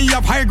tutor, me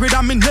have high grade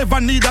and me never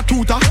need a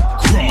tutor.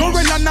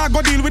 Gorilla nah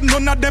go deal with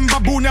none of them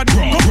baboon.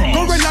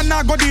 Gorilla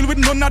nah go deal with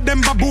none of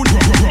them baboon.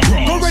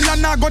 Gorilla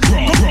nah go.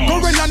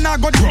 Gorilla nah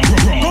go.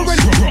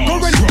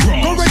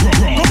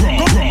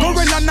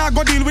 Gorilla nah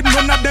go deal with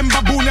none of them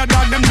baboon.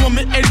 Dog them know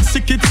me head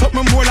sick, it's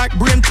something more like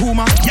brain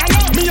tumor.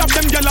 Me have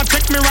them gyal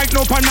take me right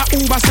now on a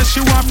Uber. Says she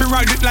want to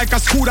ride it like a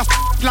scooter,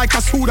 like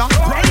a scooter.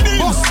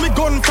 Bust me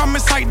gun from me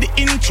side, the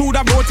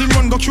intruder. Bout him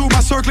run go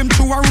Cuba, circle him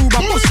through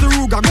Aruba. Bust the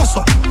Ruger, go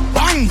so.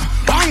 Bang,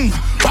 bang,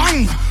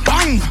 bang,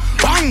 bang,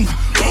 bang,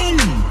 bang,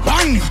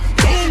 bang,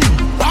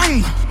 bang,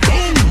 bang,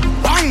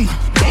 bang,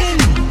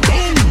 bang,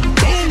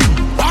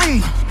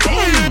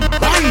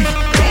 bang,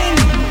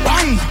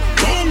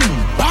 bang,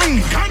 bang.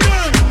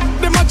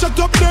 Them a chat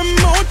up them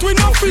mouth, we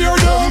no fear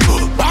them.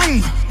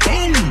 Bang,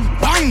 bang,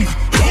 bang,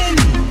 bang,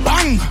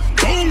 bang,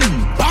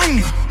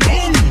 bang,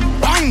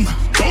 bang,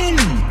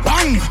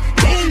 bang,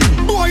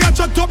 bang. Boy a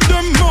chat up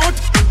them mouth.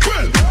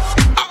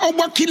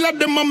 Our killer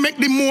them a make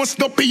the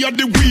most up here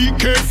the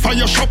weekend.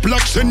 Fire shop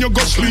locks and you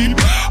go sleep.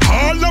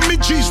 All of me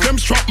G's them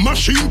strap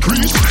machine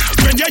crease.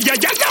 When ya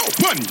now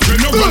one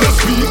general a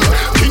speak.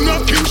 King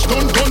of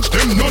Kingston guns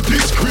them not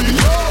discreet.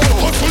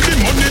 Hustle the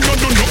money no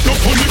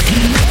funny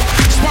fee.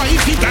 Spy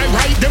if he die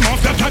right them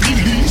off that a the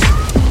least.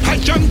 I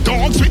jam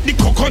dogs with the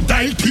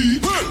crocodile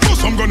teeth.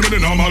 Cause I'm gonna with the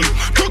normal.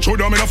 Touch with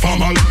them in a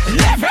formal.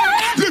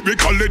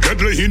 Lyrically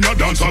deadly in a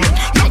dancehall.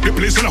 Knock the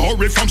place in a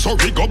hurry from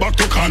Surrey, go back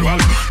to Cornwall.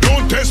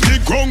 Don't test the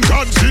ground,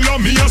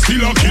 Godzilla, me a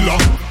still a killer.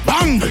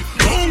 Bang,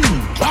 boom,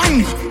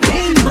 bang,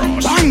 boom,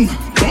 bang,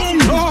 boom,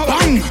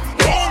 bang,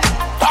 boom,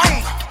 bang,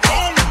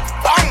 boom,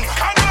 bang.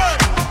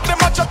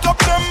 Them a chat up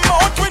them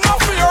out, we no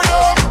fear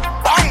them.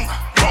 Bang,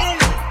 boom,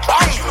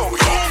 bang, boom,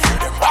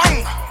 bang,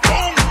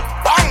 boom,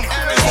 bang,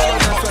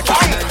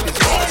 bang,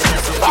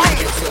 bang.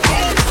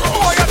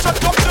 Boy, a chat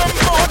up them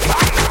out.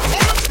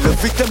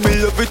 Love it and me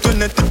love it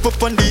when I tip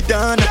up on the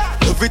dan.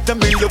 Love it and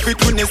me love it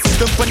when I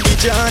sit up on the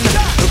jan.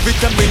 Love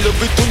it and me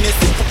love it when I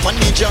sit up on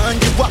the jan.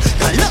 You walk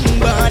a long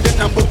bad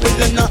and I'm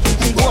bubbling up.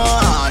 Go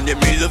on,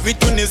 me love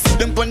it when I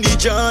sit up on the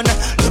jan.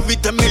 Love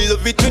it and me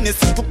love it when I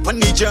sit up on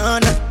the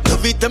jan.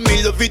 Love it and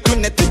me love it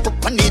when I tip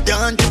up on the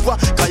dan. You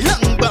walk a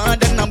long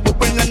bad and I'm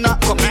bubbling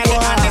up. Come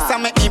on, this I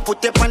make me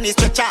put it on the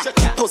stretcher.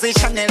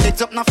 Position and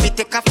legs up, now fit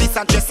take a face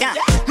and dress ya.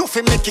 No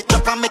fi make it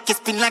up and make it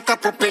spin like a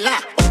propeller.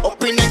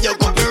 Up in it you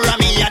go be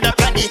rammy and up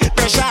on the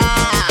pressure.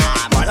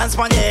 Balance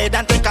on your head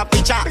and take a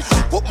picture.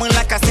 Walk me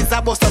like a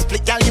scissor bust a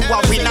split, girl you a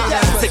winner.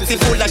 Sexy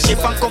full of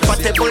shape and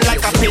comfortable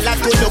like a pillar.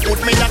 To the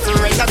good me that's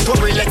right, that's to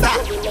relate.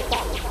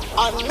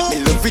 Me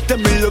love it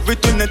and me love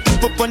it when I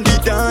tip up on the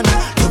dan.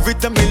 Love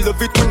it and me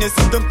love it when I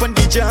sit up on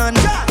the jan.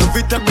 Love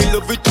it and me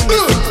love it when I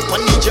sit up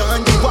on the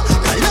jan. You walk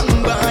a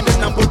long band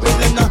and I'm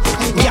bubbling up.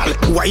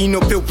 Girl, wind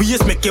up your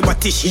waist, make your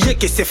body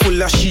shake. It's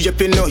full of shape,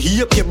 you know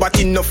heap. Your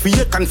body no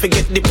fake, can't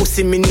forget the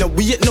pussy, me no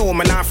wait. No,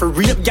 man, I for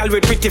rape. Girl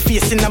with pretty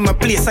face in my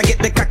place, I get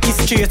the cocky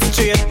straight.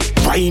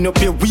 Wind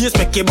up your waist,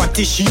 make your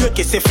body shake.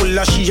 It's full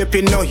of shape,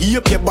 you know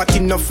heap. Your body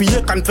no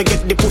fake, can't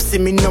forget the pussy,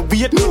 me no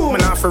wait. No,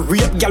 man, I for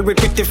rape. Girl with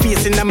pretty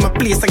face in my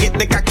place, I get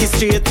the cocky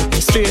straight.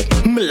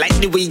 Me like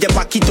the way you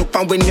back it up,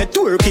 and when you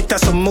twerk it,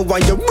 that's some more why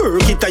you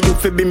work it. You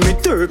fi be me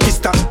turkey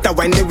star. That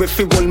why never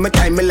fi hold my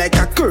time me like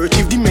a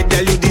kerchief. The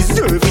medal you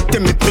deserve it,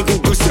 tell me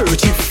Google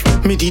search if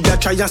me did a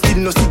try and still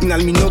no signal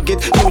me no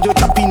get. Now you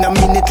tap in a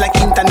minute like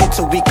internet,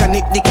 so we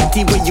connect the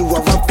kitty where you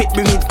have a pet.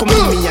 Bring it, come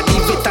in me a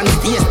give it and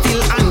stay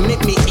still and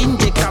make me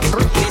inject a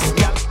breathless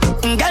girl.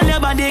 Girl, your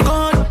body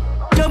gone,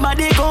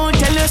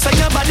 tell you so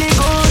your body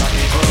gone.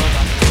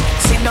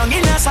 Sit down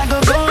in a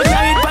sago gone,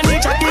 ride pon the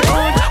jockey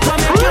gone.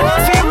 What make you a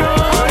feel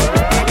road?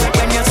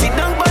 When you sit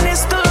down pon the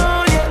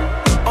stool,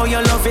 yeah. Oh, you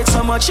love it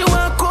so much you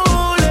a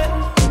cool it.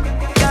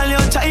 Girl,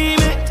 you time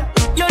it,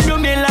 you do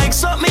me like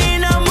something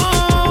in a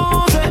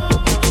movie.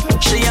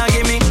 She a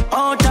give me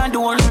out and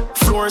door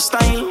floor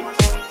style.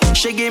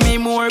 She give me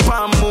more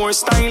palm, more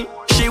style.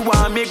 She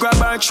want me grab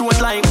her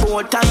throat like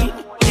bow tie.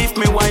 If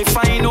me wife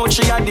find out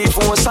she a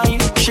divorce sign.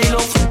 She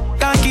love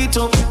cock it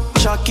up,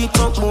 jack it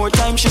up. More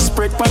time she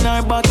spread on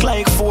her back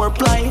like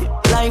 4-ply.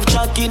 Life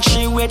jacket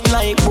she wet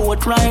like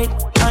boat ride.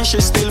 And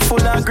she still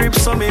full of grip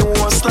so me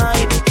won't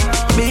slide.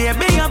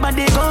 Baby your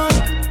body gone,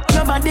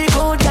 your body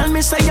gone. Tell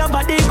me say your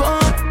body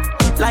gone.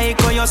 Like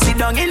when you sit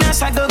down in a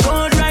sago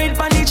gold, ride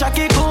pon the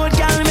jockey coat,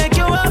 girl make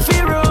you a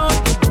feel road.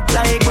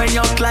 Like when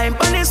you climb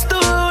on the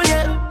stool,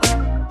 yeah.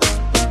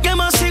 You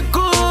must be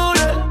cool,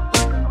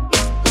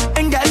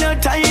 and girl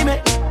you time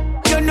it.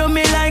 You know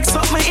me like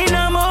something in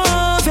a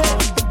movie.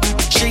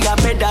 She a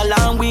pedal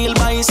and wheel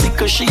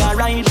bicycle, she a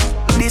ride.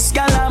 This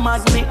girl a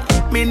mad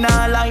me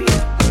nah lie.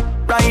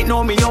 Right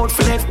now me out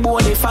for left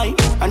body fight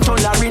and told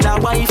her in a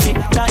wifey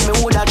that me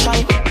woulda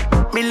try.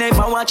 Me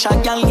never watch a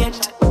girl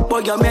yet,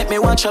 but you make me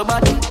watch her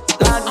body.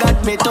 Lord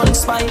God me done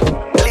spy.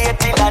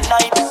 Late in the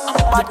night,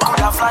 but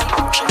coulda fly.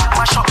 She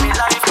mash up me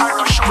life, I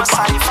no show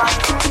sci-fi.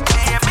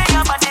 Baby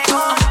your body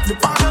gone,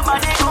 your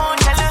body gone.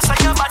 Tell us how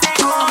your body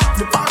gone.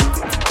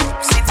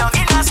 Sit down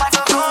in a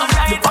sago gone,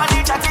 ride on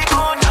the jockey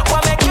gone.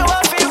 What make you a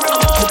feel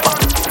road?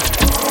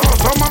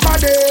 From my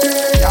body,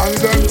 and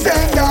them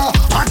tender,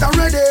 and I'm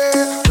ready.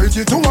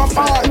 Pretty to a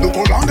fight. Look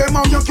how long them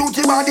have your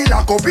cutie body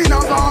lock up in a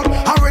van.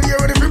 Already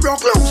ready for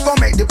broke loose, so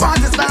make the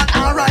party start.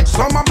 Alright,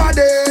 so my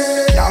body,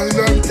 and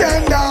them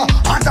tender,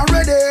 and I'm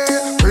ready.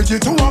 Pretty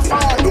to a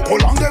fight. Look how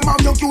long them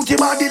have your cutie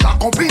body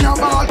lock up in a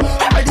van.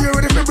 Already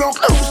ready for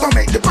broke loose, so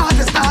make the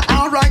party start.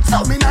 Alright,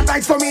 some in a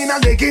tight, some in a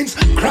leggings,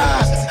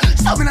 cross.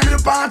 Some in a little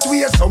part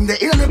where some they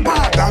in the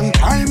part. Long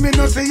time me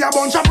no see a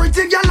bunch of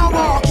pretty gyal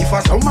walk. If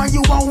a summer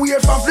you want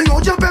wait for fling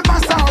out your pepper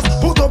sauce.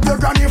 Put up your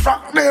granny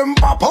frock, them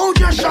pop out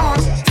your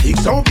shorts.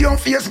 Fix up your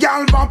face,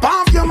 gyal, pop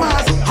off your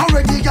mask.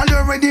 Already gyal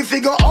you ready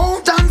figure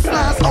out and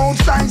flash.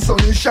 Outside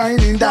sun is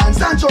shining, dance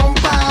and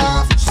jump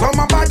off.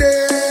 Summer body,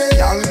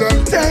 gyal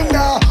them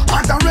tender,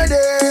 and I'm ready.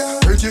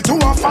 Pretty to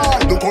a fall.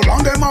 Look how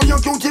long them have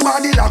your cutie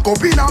body lock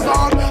up in a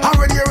van.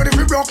 Already ready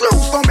for broke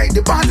loose, so make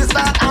the party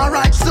start.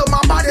 Alright,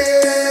 summer body,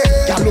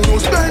 gyal you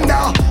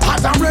splendor,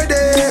 and I'm ready.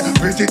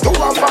 Pretty to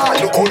a fall.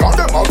 Look how long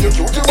them have your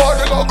cutie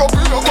body lock up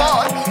in a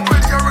van.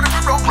 Ready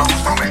for broke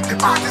loose, so make the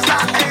party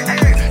start. Hey,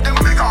 hey, them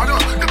make all the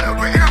milk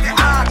way in the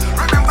heart.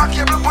 Remember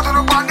cable put on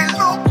the body,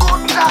 look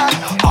good that.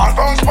 All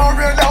bounce for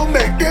real now,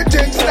 make the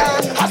thing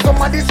start. As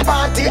some of this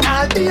party,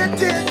 all day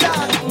till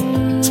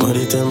that. So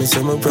they tell me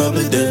some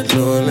probably dead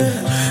lonely.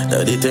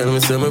 Now they tell me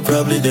some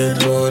probably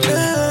dead lonely.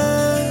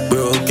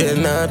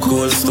 Broken out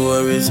cold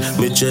stories.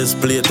 Me chest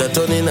plate a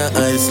turn in a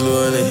ice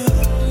slowly.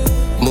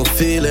 Me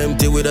feel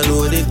empty with a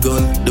loaded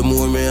gun. The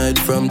more me hide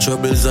from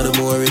troubles, the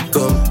more it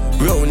come.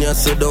 Brown ya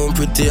sit down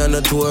pretty and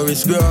a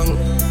tourist ground.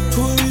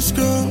 Tourist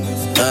ground.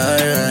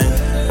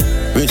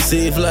 Alright.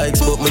 Receive likes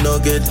but me no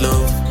get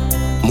love.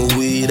 Me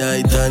weed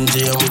I and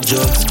jam with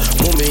drugs.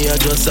 Mommy I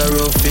just a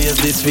rough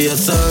face this for your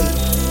son.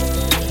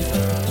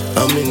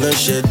 I me no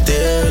shed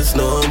tears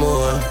no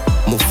more.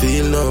 Me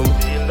feel numb.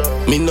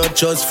 Me not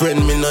just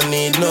friend, me no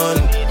need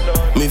none.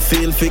 Me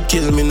feel fi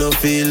kill, me no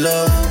feel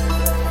love.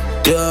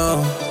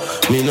 Yo,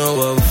 me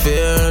no have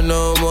fear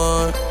no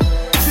more.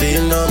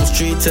 Feel numb,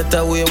 streets set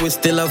away, we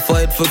still a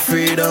fight for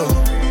freedom.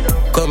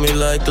 Coming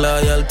like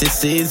loyalty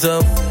sees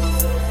up.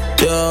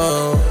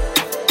 Yo,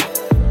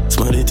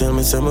 somebody tell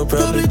me some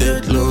probably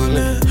dead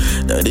lonely.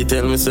 Daddy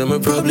tell me some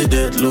probably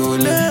dead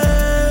lonely.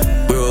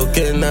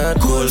 Broken heart,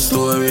 cold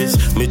stories.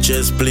 Me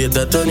chest plate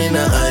a turn in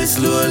a ice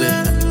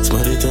slowly.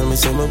 Somebody tell me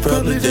some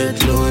probably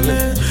dead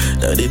lonely.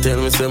 Daddy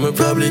tell me some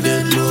probably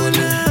dead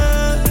lonely.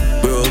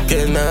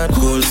 Broken heart,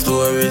 cold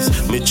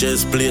stories. Me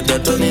chest plate a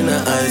turn in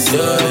a ice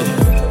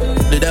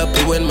slowly. Did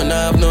happy when me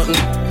nah have nothing.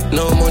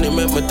 No money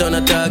make me turn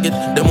a target.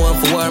 Them want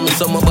for war me,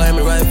 some buy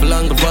me rifle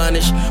and go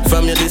vanish.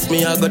 From you this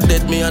me, I got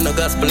dead me and a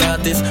gospel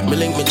artist. Me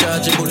link me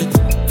charge a bullet.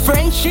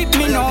 Friendship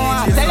me no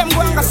want. Tell them go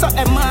and go suck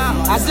them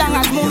mom. As long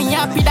as mommy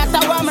happy, that's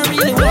what me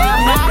really want.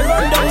 Now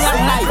run down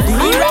long life.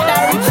 Me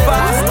rather rich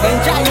fast.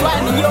 Enjoy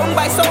while me young,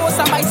 buy some house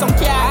and buy some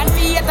car. And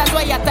be it as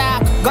why you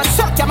talk. Go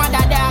suck your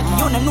mother dog.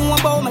 You don't know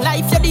about my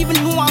life, you don't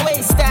even know how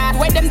I start.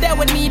 When them there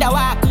with me the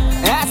walk.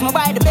 Ask me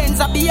buy the Benz,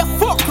 I be a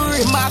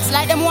fuckery. Marks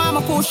like them want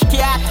me push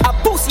cat. I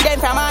pussy them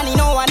from money,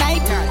 no one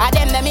night. I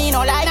them me no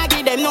lie, I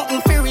give them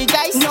nothing for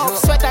rejoice. No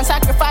sweat and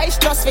sacrifice,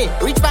 just fit.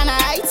 Rich man I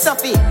hide,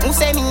 Sophie. Who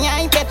say me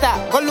I ain't better?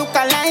 Go look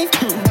alive.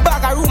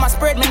 Bag a room, I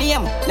spread my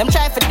name. Them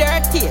try for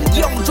dirty.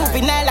 Young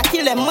juvenile, I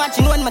kill them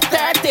matching when me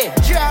 30.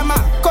 Drama,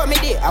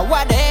 comedy, I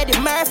want the Eddie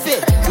Murphy.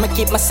 Me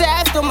keep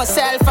myself to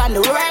myself and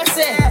the world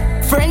say.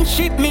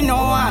 Friendship me no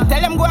want.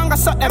 Tell them go and go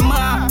suck them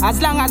mom.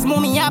 As long as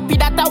mommy happy,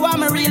 that's what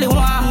me really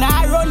want. Now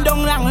I run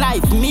down long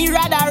life. Me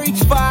rather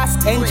rich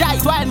fast.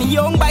 Enjoy while me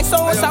young, buy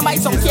some house and buy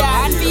some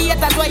car. And be it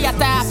as why you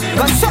talk.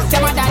 Go suck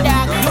your mother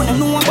dog. You don't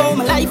know about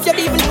my life, you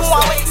don't even know how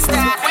I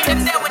start. When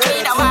them there with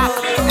me the walk.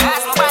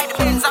 Ask me buy the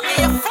Benz, I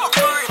be a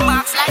fuckery.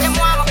 Marks like them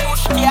want me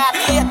push car.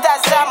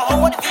 Haters, I'm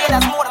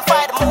motivators, more than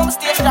fight. More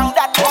stay strong,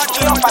 that push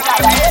me up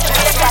another head.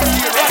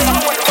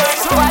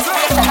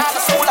 Motivation on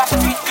the school of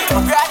street.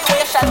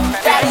 Graduation,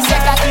 that is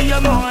exactly.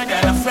 You're more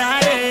than a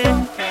Friday.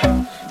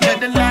 You're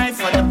the life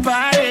of the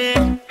party.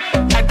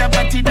 At the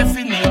party, the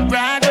feeling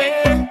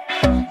Broadway.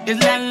 It's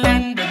the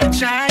land of the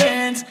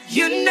giants.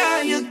 You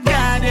know you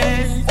got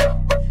it.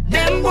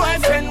 Them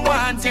boyfriend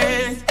want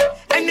it.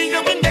 And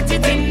you can get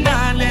it in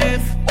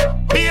olive.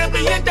 Baby,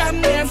 you're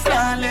damn near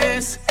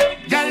flawless.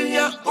 Girl,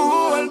 you're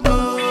all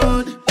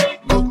good.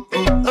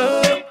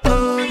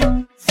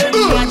 So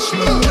watch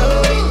me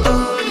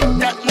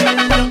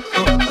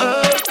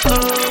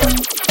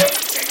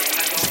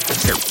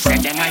Say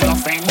them are your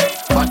friend,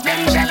 but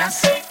them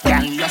jealous.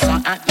 Girl, you're so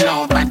hot,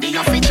 nobody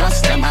of it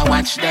just. Them I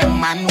watch them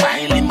man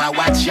while him I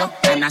watch you.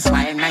 And I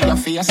smile on your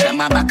face,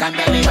 them I back and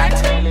belly right.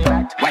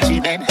 Watch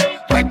it dead,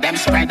 with them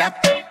spread up.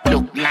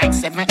 Look like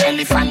 7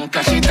 elephant,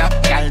 crush it up.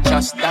 Girl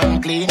just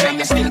done clean and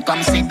you still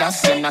come see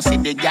dust. You know see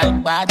the girl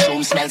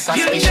bathroom smell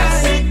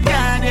suspicious. You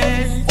got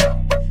it,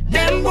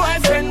 them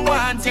boyfriend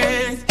want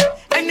it.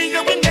 And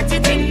you can get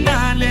it in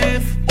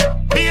olive.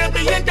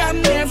 Baby, you're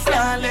damn near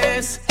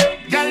flawless.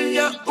 Girl,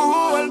 you're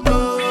all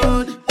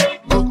good.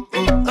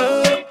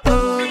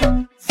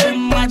 So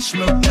much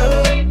more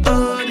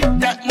good.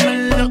 That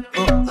me look.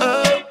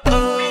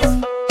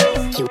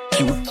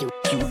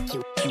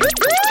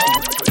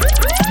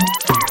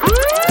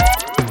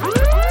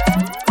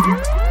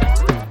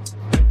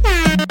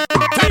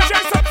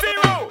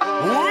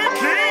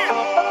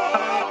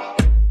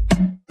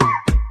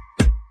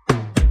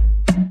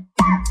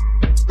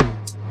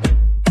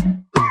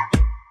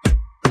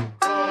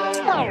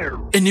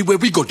 Anywhere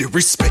we go, the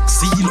respect,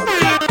 see lo.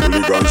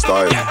 Hooligan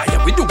style.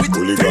 Yeah, we do it.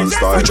 Hooligan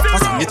style. We drop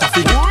us and get a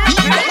figure.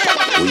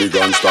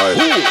 Hooligan style.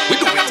 We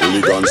do it.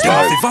 Hooligan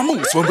style. We have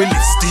moves when we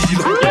live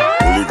steal.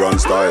 Hooligan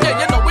style.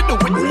 Yeah, you know we do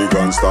it.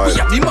 Hooligan style. We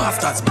have the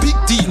masters, big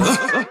deal.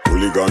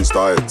 Hooligan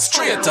style.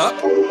 Straight up.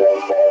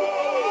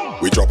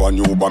 We drop a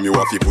new bomb, you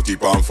have to put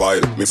it on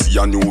file. Me see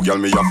a new girl,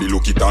 me have to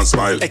look it and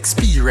smile.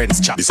 Experience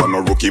chat. This a no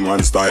rookie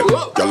man style.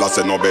 Girl a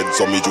say no bed,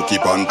 so me to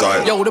keep on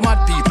tile. Yo, the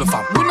mad people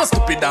fam, we not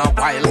stupid and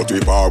wild. But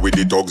we power with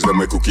the dogs, them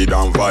we cookie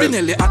down file.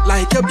 Binelli act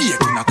like a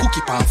baking a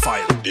cookie pan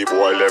file. The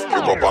boy left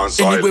pick up and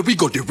style. Anywhere we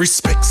go, the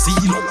respect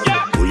seal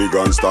up.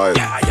 Hooligan style.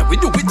 Yeah, we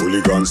do it.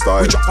 Hooligan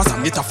style. We drop us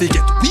and get a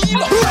forget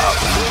wheel up.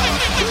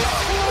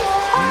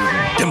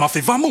 Them a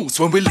favor moves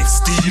when we live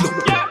steal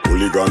up.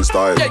 Hooligan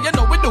style. Yeah, you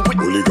know we do it.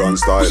 Hooligan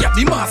style. We have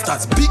the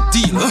masters, big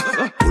deal.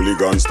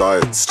 Hooligan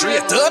style.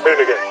 Straight up.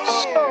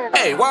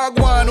 Hey,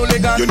 wagwan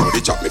hooligan. You know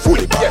the chop me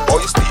fully back. Yeah,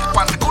 boy, stay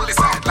on the coolie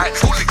side like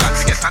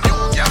hooligans. Get a new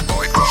yeah,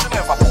 boy. She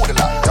never pull the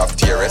lot. Top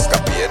tier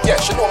escapade. Yeah,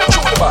 she know me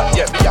through the band.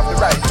 Yeah, me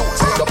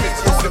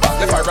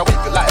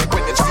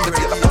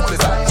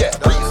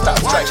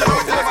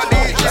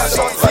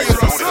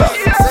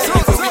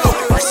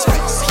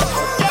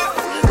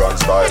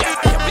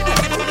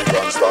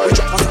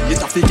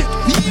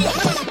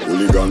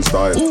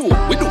style.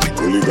 Ooh, we do it.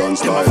 Hooligan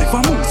style. If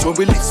I move, so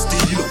we live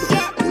steal.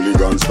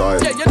 Hooligan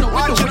style. Yeah, you know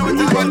we do it.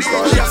 Hooligan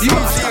style.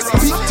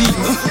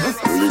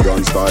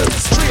 Hooligan style.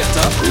 Straight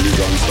up.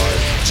 Hooligan style.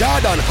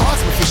 Jordan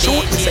asked me for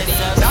shoot me say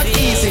that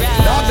easy.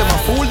 Dog them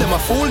a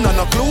fool, none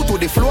no clue to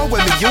the floor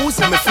when me use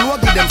when me flow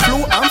give them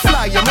flu. I'm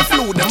fly, yeah me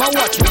flew. Them a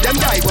watch me, them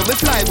die when me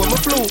fly, when me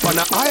flew. On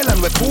an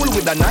island we cool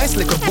with a nice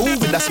little boo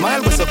with a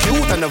smile we so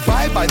cute and a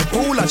vibe by the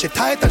pool and she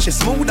tight and she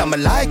smooth. I'm a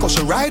like how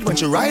she ride when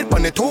she ride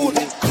on the tool.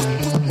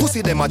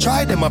 Pussy them a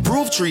try, them a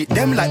prove, treat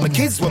them like my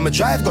kids when me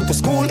drive go to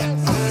school.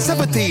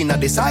 17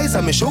 at the size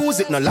of me shoes,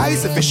 it no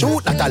lies if you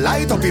shoot like a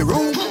light up your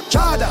room.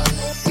 Jordan,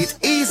 it's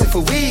easy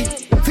for we.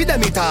 Feed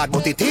them it hard,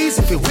 but it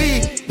easy for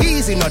we.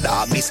 Easy no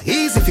dog, it's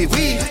easy for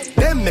we.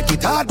 Them make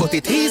it hard, but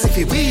it easy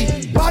for we.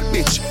 Bad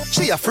bitch,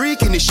 she a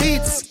freak in the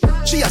sheets.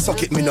 She a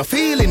suck it, me no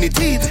feel in the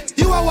teeth.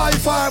 You a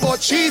Wi-Fi,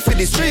 but she for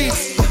the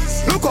streets.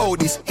 Look how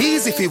this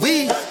easy for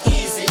we.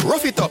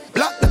 Rough it up,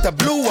 black that a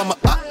blue, I'm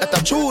a hot that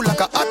a chew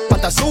like a hot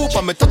pot of soup.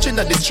 I'm touching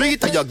at the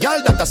street, and your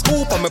girl that a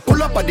scoop. I'm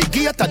pull up at the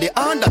gate, at the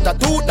hand that a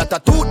toot, that a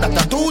toot, that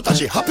a toot. And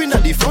she hopping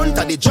at the front,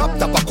 at the drop,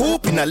 top a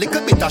coupe. In a little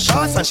bit of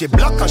shots, and she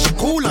black, and she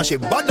cool, and she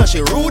bad, and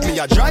she rude. Me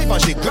a drive,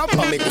 and she grab,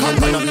 and me cock,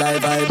 and I'm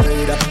live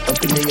vibrator. Up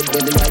in your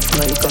belly like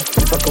sniper.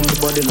 If I come the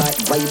body like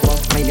viper,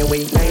 mind your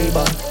way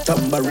neighbor.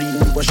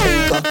 Tambourine, you a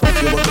shaker. If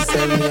you want to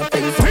sell me a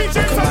paper,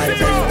 fuck my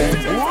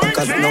baby.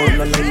 Cause now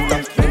I'm not later.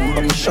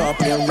 Remember me sharp,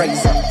 me a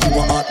razor. You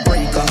a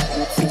heartbreaker.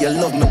 For your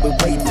love, me we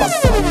wait for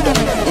sound. Only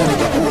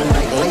the whole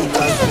night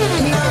Lakers.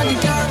 Inna the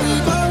car we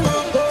go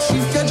up.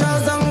 Shift your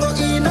jaws and go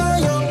in a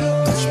yo.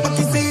 Touch back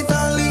your seat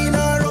and lean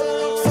her up.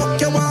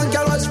 Fuck your one,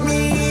 girl, watch me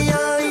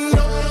and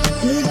yo.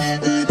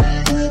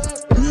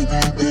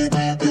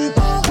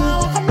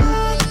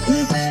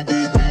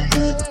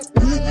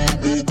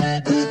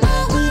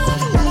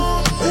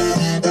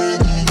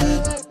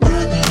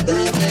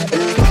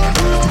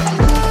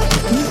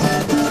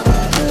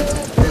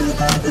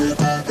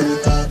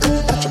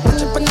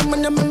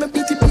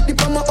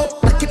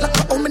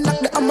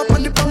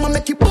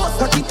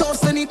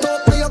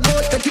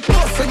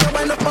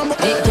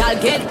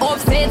 Get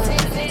upset,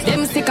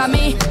 them sick of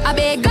me. I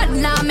beg God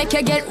now make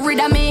you get rid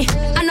of me.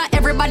 I know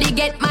everybody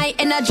get my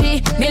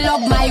energy. Me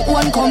love my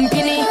own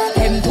company.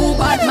 Them too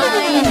bad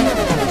mind.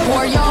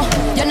 For you,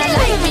 you not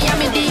like me,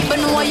 I'm a deep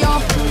and know you.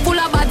 Full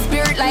of bad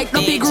spirit like no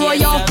big grow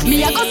you.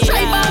 Me I go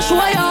strive and show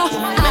you.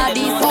 All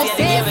these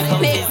success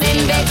make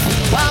them vex.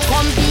 Want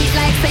compete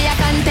like say a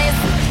contest.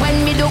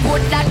 When me do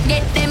good that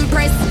get them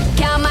press.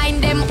 Can't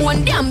mind them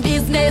own damn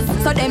business.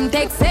 So them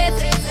take set.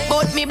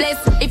 But me bless.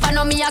 If I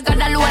know me I God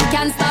alone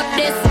can't stop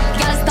this.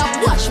 Can't stop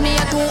watch me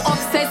you're too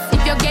obsessed.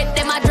 If you get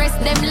them address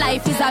them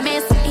life is a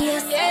mess.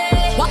 Yes.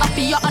 Yeah. What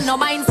happy you on no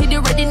mind. See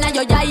the ready now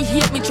your eye.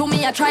 Hate me through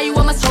me I try.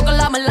 I'm a struggle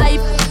I'm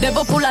alive.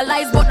 Never full of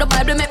lies but the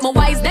Bible make me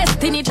wise.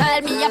 Destiny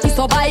child me have to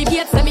survive.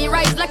 Yet say me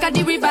rise like a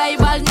the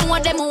revival. No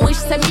of them who wish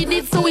say me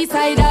did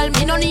suicidal.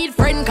 Me no need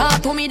friend car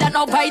to me that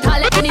no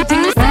vital.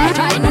 Anything me say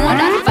try know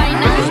that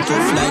final.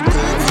 Tough like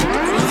curvy.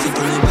 If you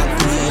turn it back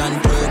to me and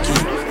turkey.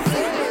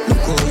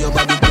 Look how your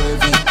body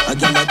curvy. I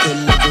gotta tell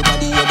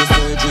everybody you're the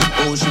surgery.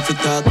 Oh, she fit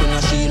talk when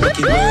she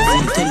looking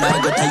worthy. Tell her I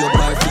got tie up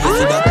her face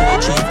with a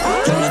poetry.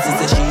 Young Nancy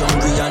say she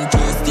hungry and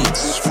thirsty.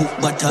 Foot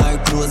but her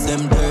clothes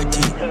them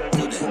dirty.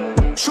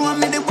 Show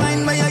me the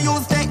wine where you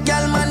use that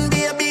gal man.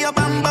 Baby a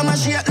bam bam a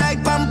shake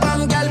like pam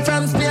pam. Gal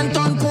from Spain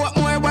town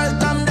Portmore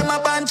welcome them a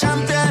band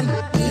champion.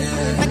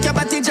 Make your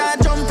body jaw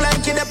jump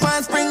like you the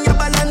pan spring. Your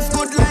balance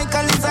good like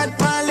a lizard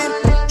pan limb.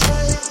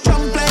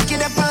 Jump like you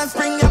the pan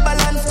spring. Your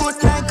balance good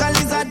like a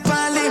lizard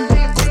pan limb.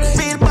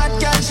 Feel bad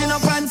girl she no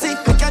fancy.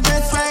 Make your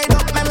dress right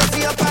up, let me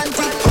see your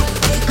panty.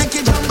 Make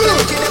you jump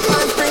like you the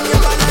pan spring.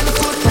 Your balance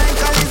good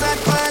like a lizard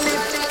pan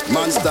limb.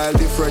 Man style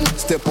different,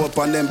 step up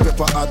and them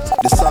pepper hot.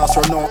 The sauce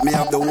run out, me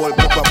have the whole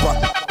pepper pot.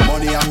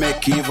 Money I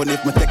make even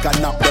if me take a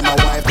nap, then my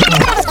wife.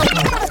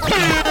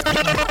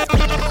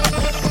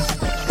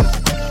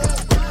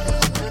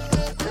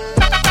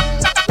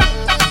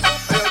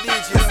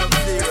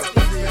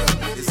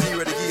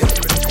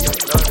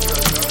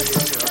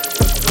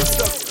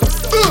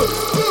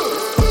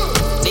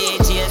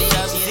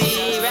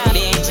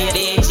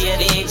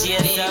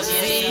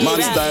 Man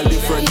style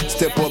different,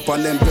 step up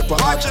and them pepper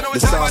hot. The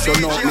sauce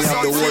run out, me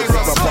have the whole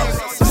pepper pot.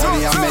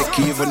 Money I make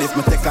even if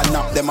me take a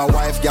nap, then my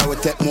wife girl will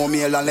take more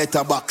meal and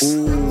letterbox.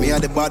 Me are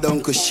the bad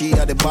uncle, she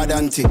are the bad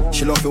auntie.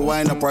 She love to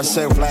wind up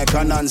herself like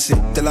a Nancy.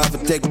 Tell her to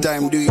take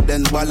time, do it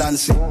then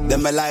balance it.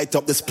 Then me light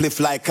up the spliff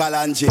like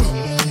Kalanji.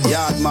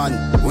 Yard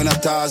man, we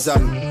not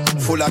Tarzan.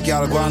 Full of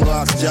girl, go and go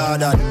ask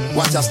Jordan.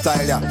 Watch your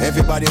style, yeah.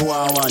 Everybody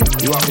want one.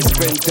 You have to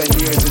spend 10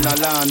 years in a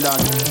London.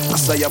 I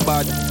say you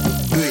bad,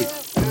 do it.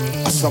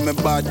 I saw me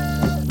bad,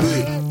 do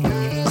it.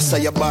 I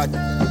say you bad,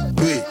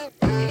 do it.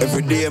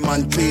 Every day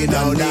man clean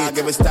and neat.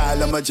 Every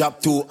style of my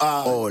job too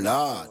hard. Oh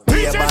Lord.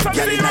 Be a bad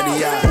girl in the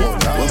yard.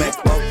 We make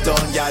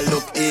uptown girl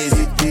look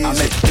easy. I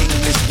make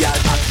English girl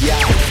act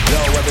yard. Yo,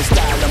 every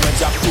style of my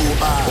job too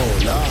hard. Oh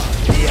Lord.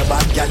 Be a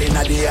bad girl in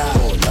the yard.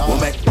 We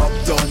make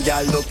uptown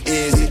girl look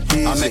easy.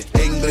 I I make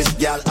English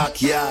gal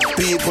act yard.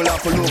 People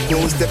have to look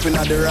who stepping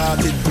at the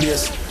rotted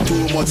place.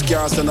 Too much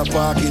cars in a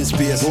parking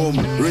space. Boom,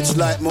 rich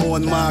like my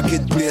own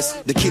marketplace.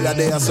 The killer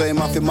there so him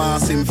have to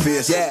mask him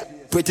face. Yeah.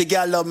 Pretty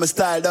girl love my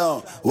style down.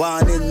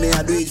 One in me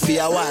I do it for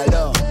a while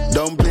down.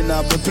 Dumpling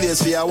up the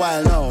place for a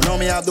while now. Now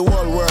me have the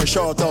whole world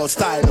shout out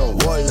style down.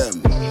 Hold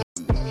them.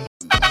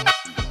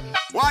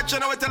 Watch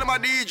out, we tell them a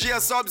DJ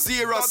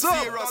Sub-Zero.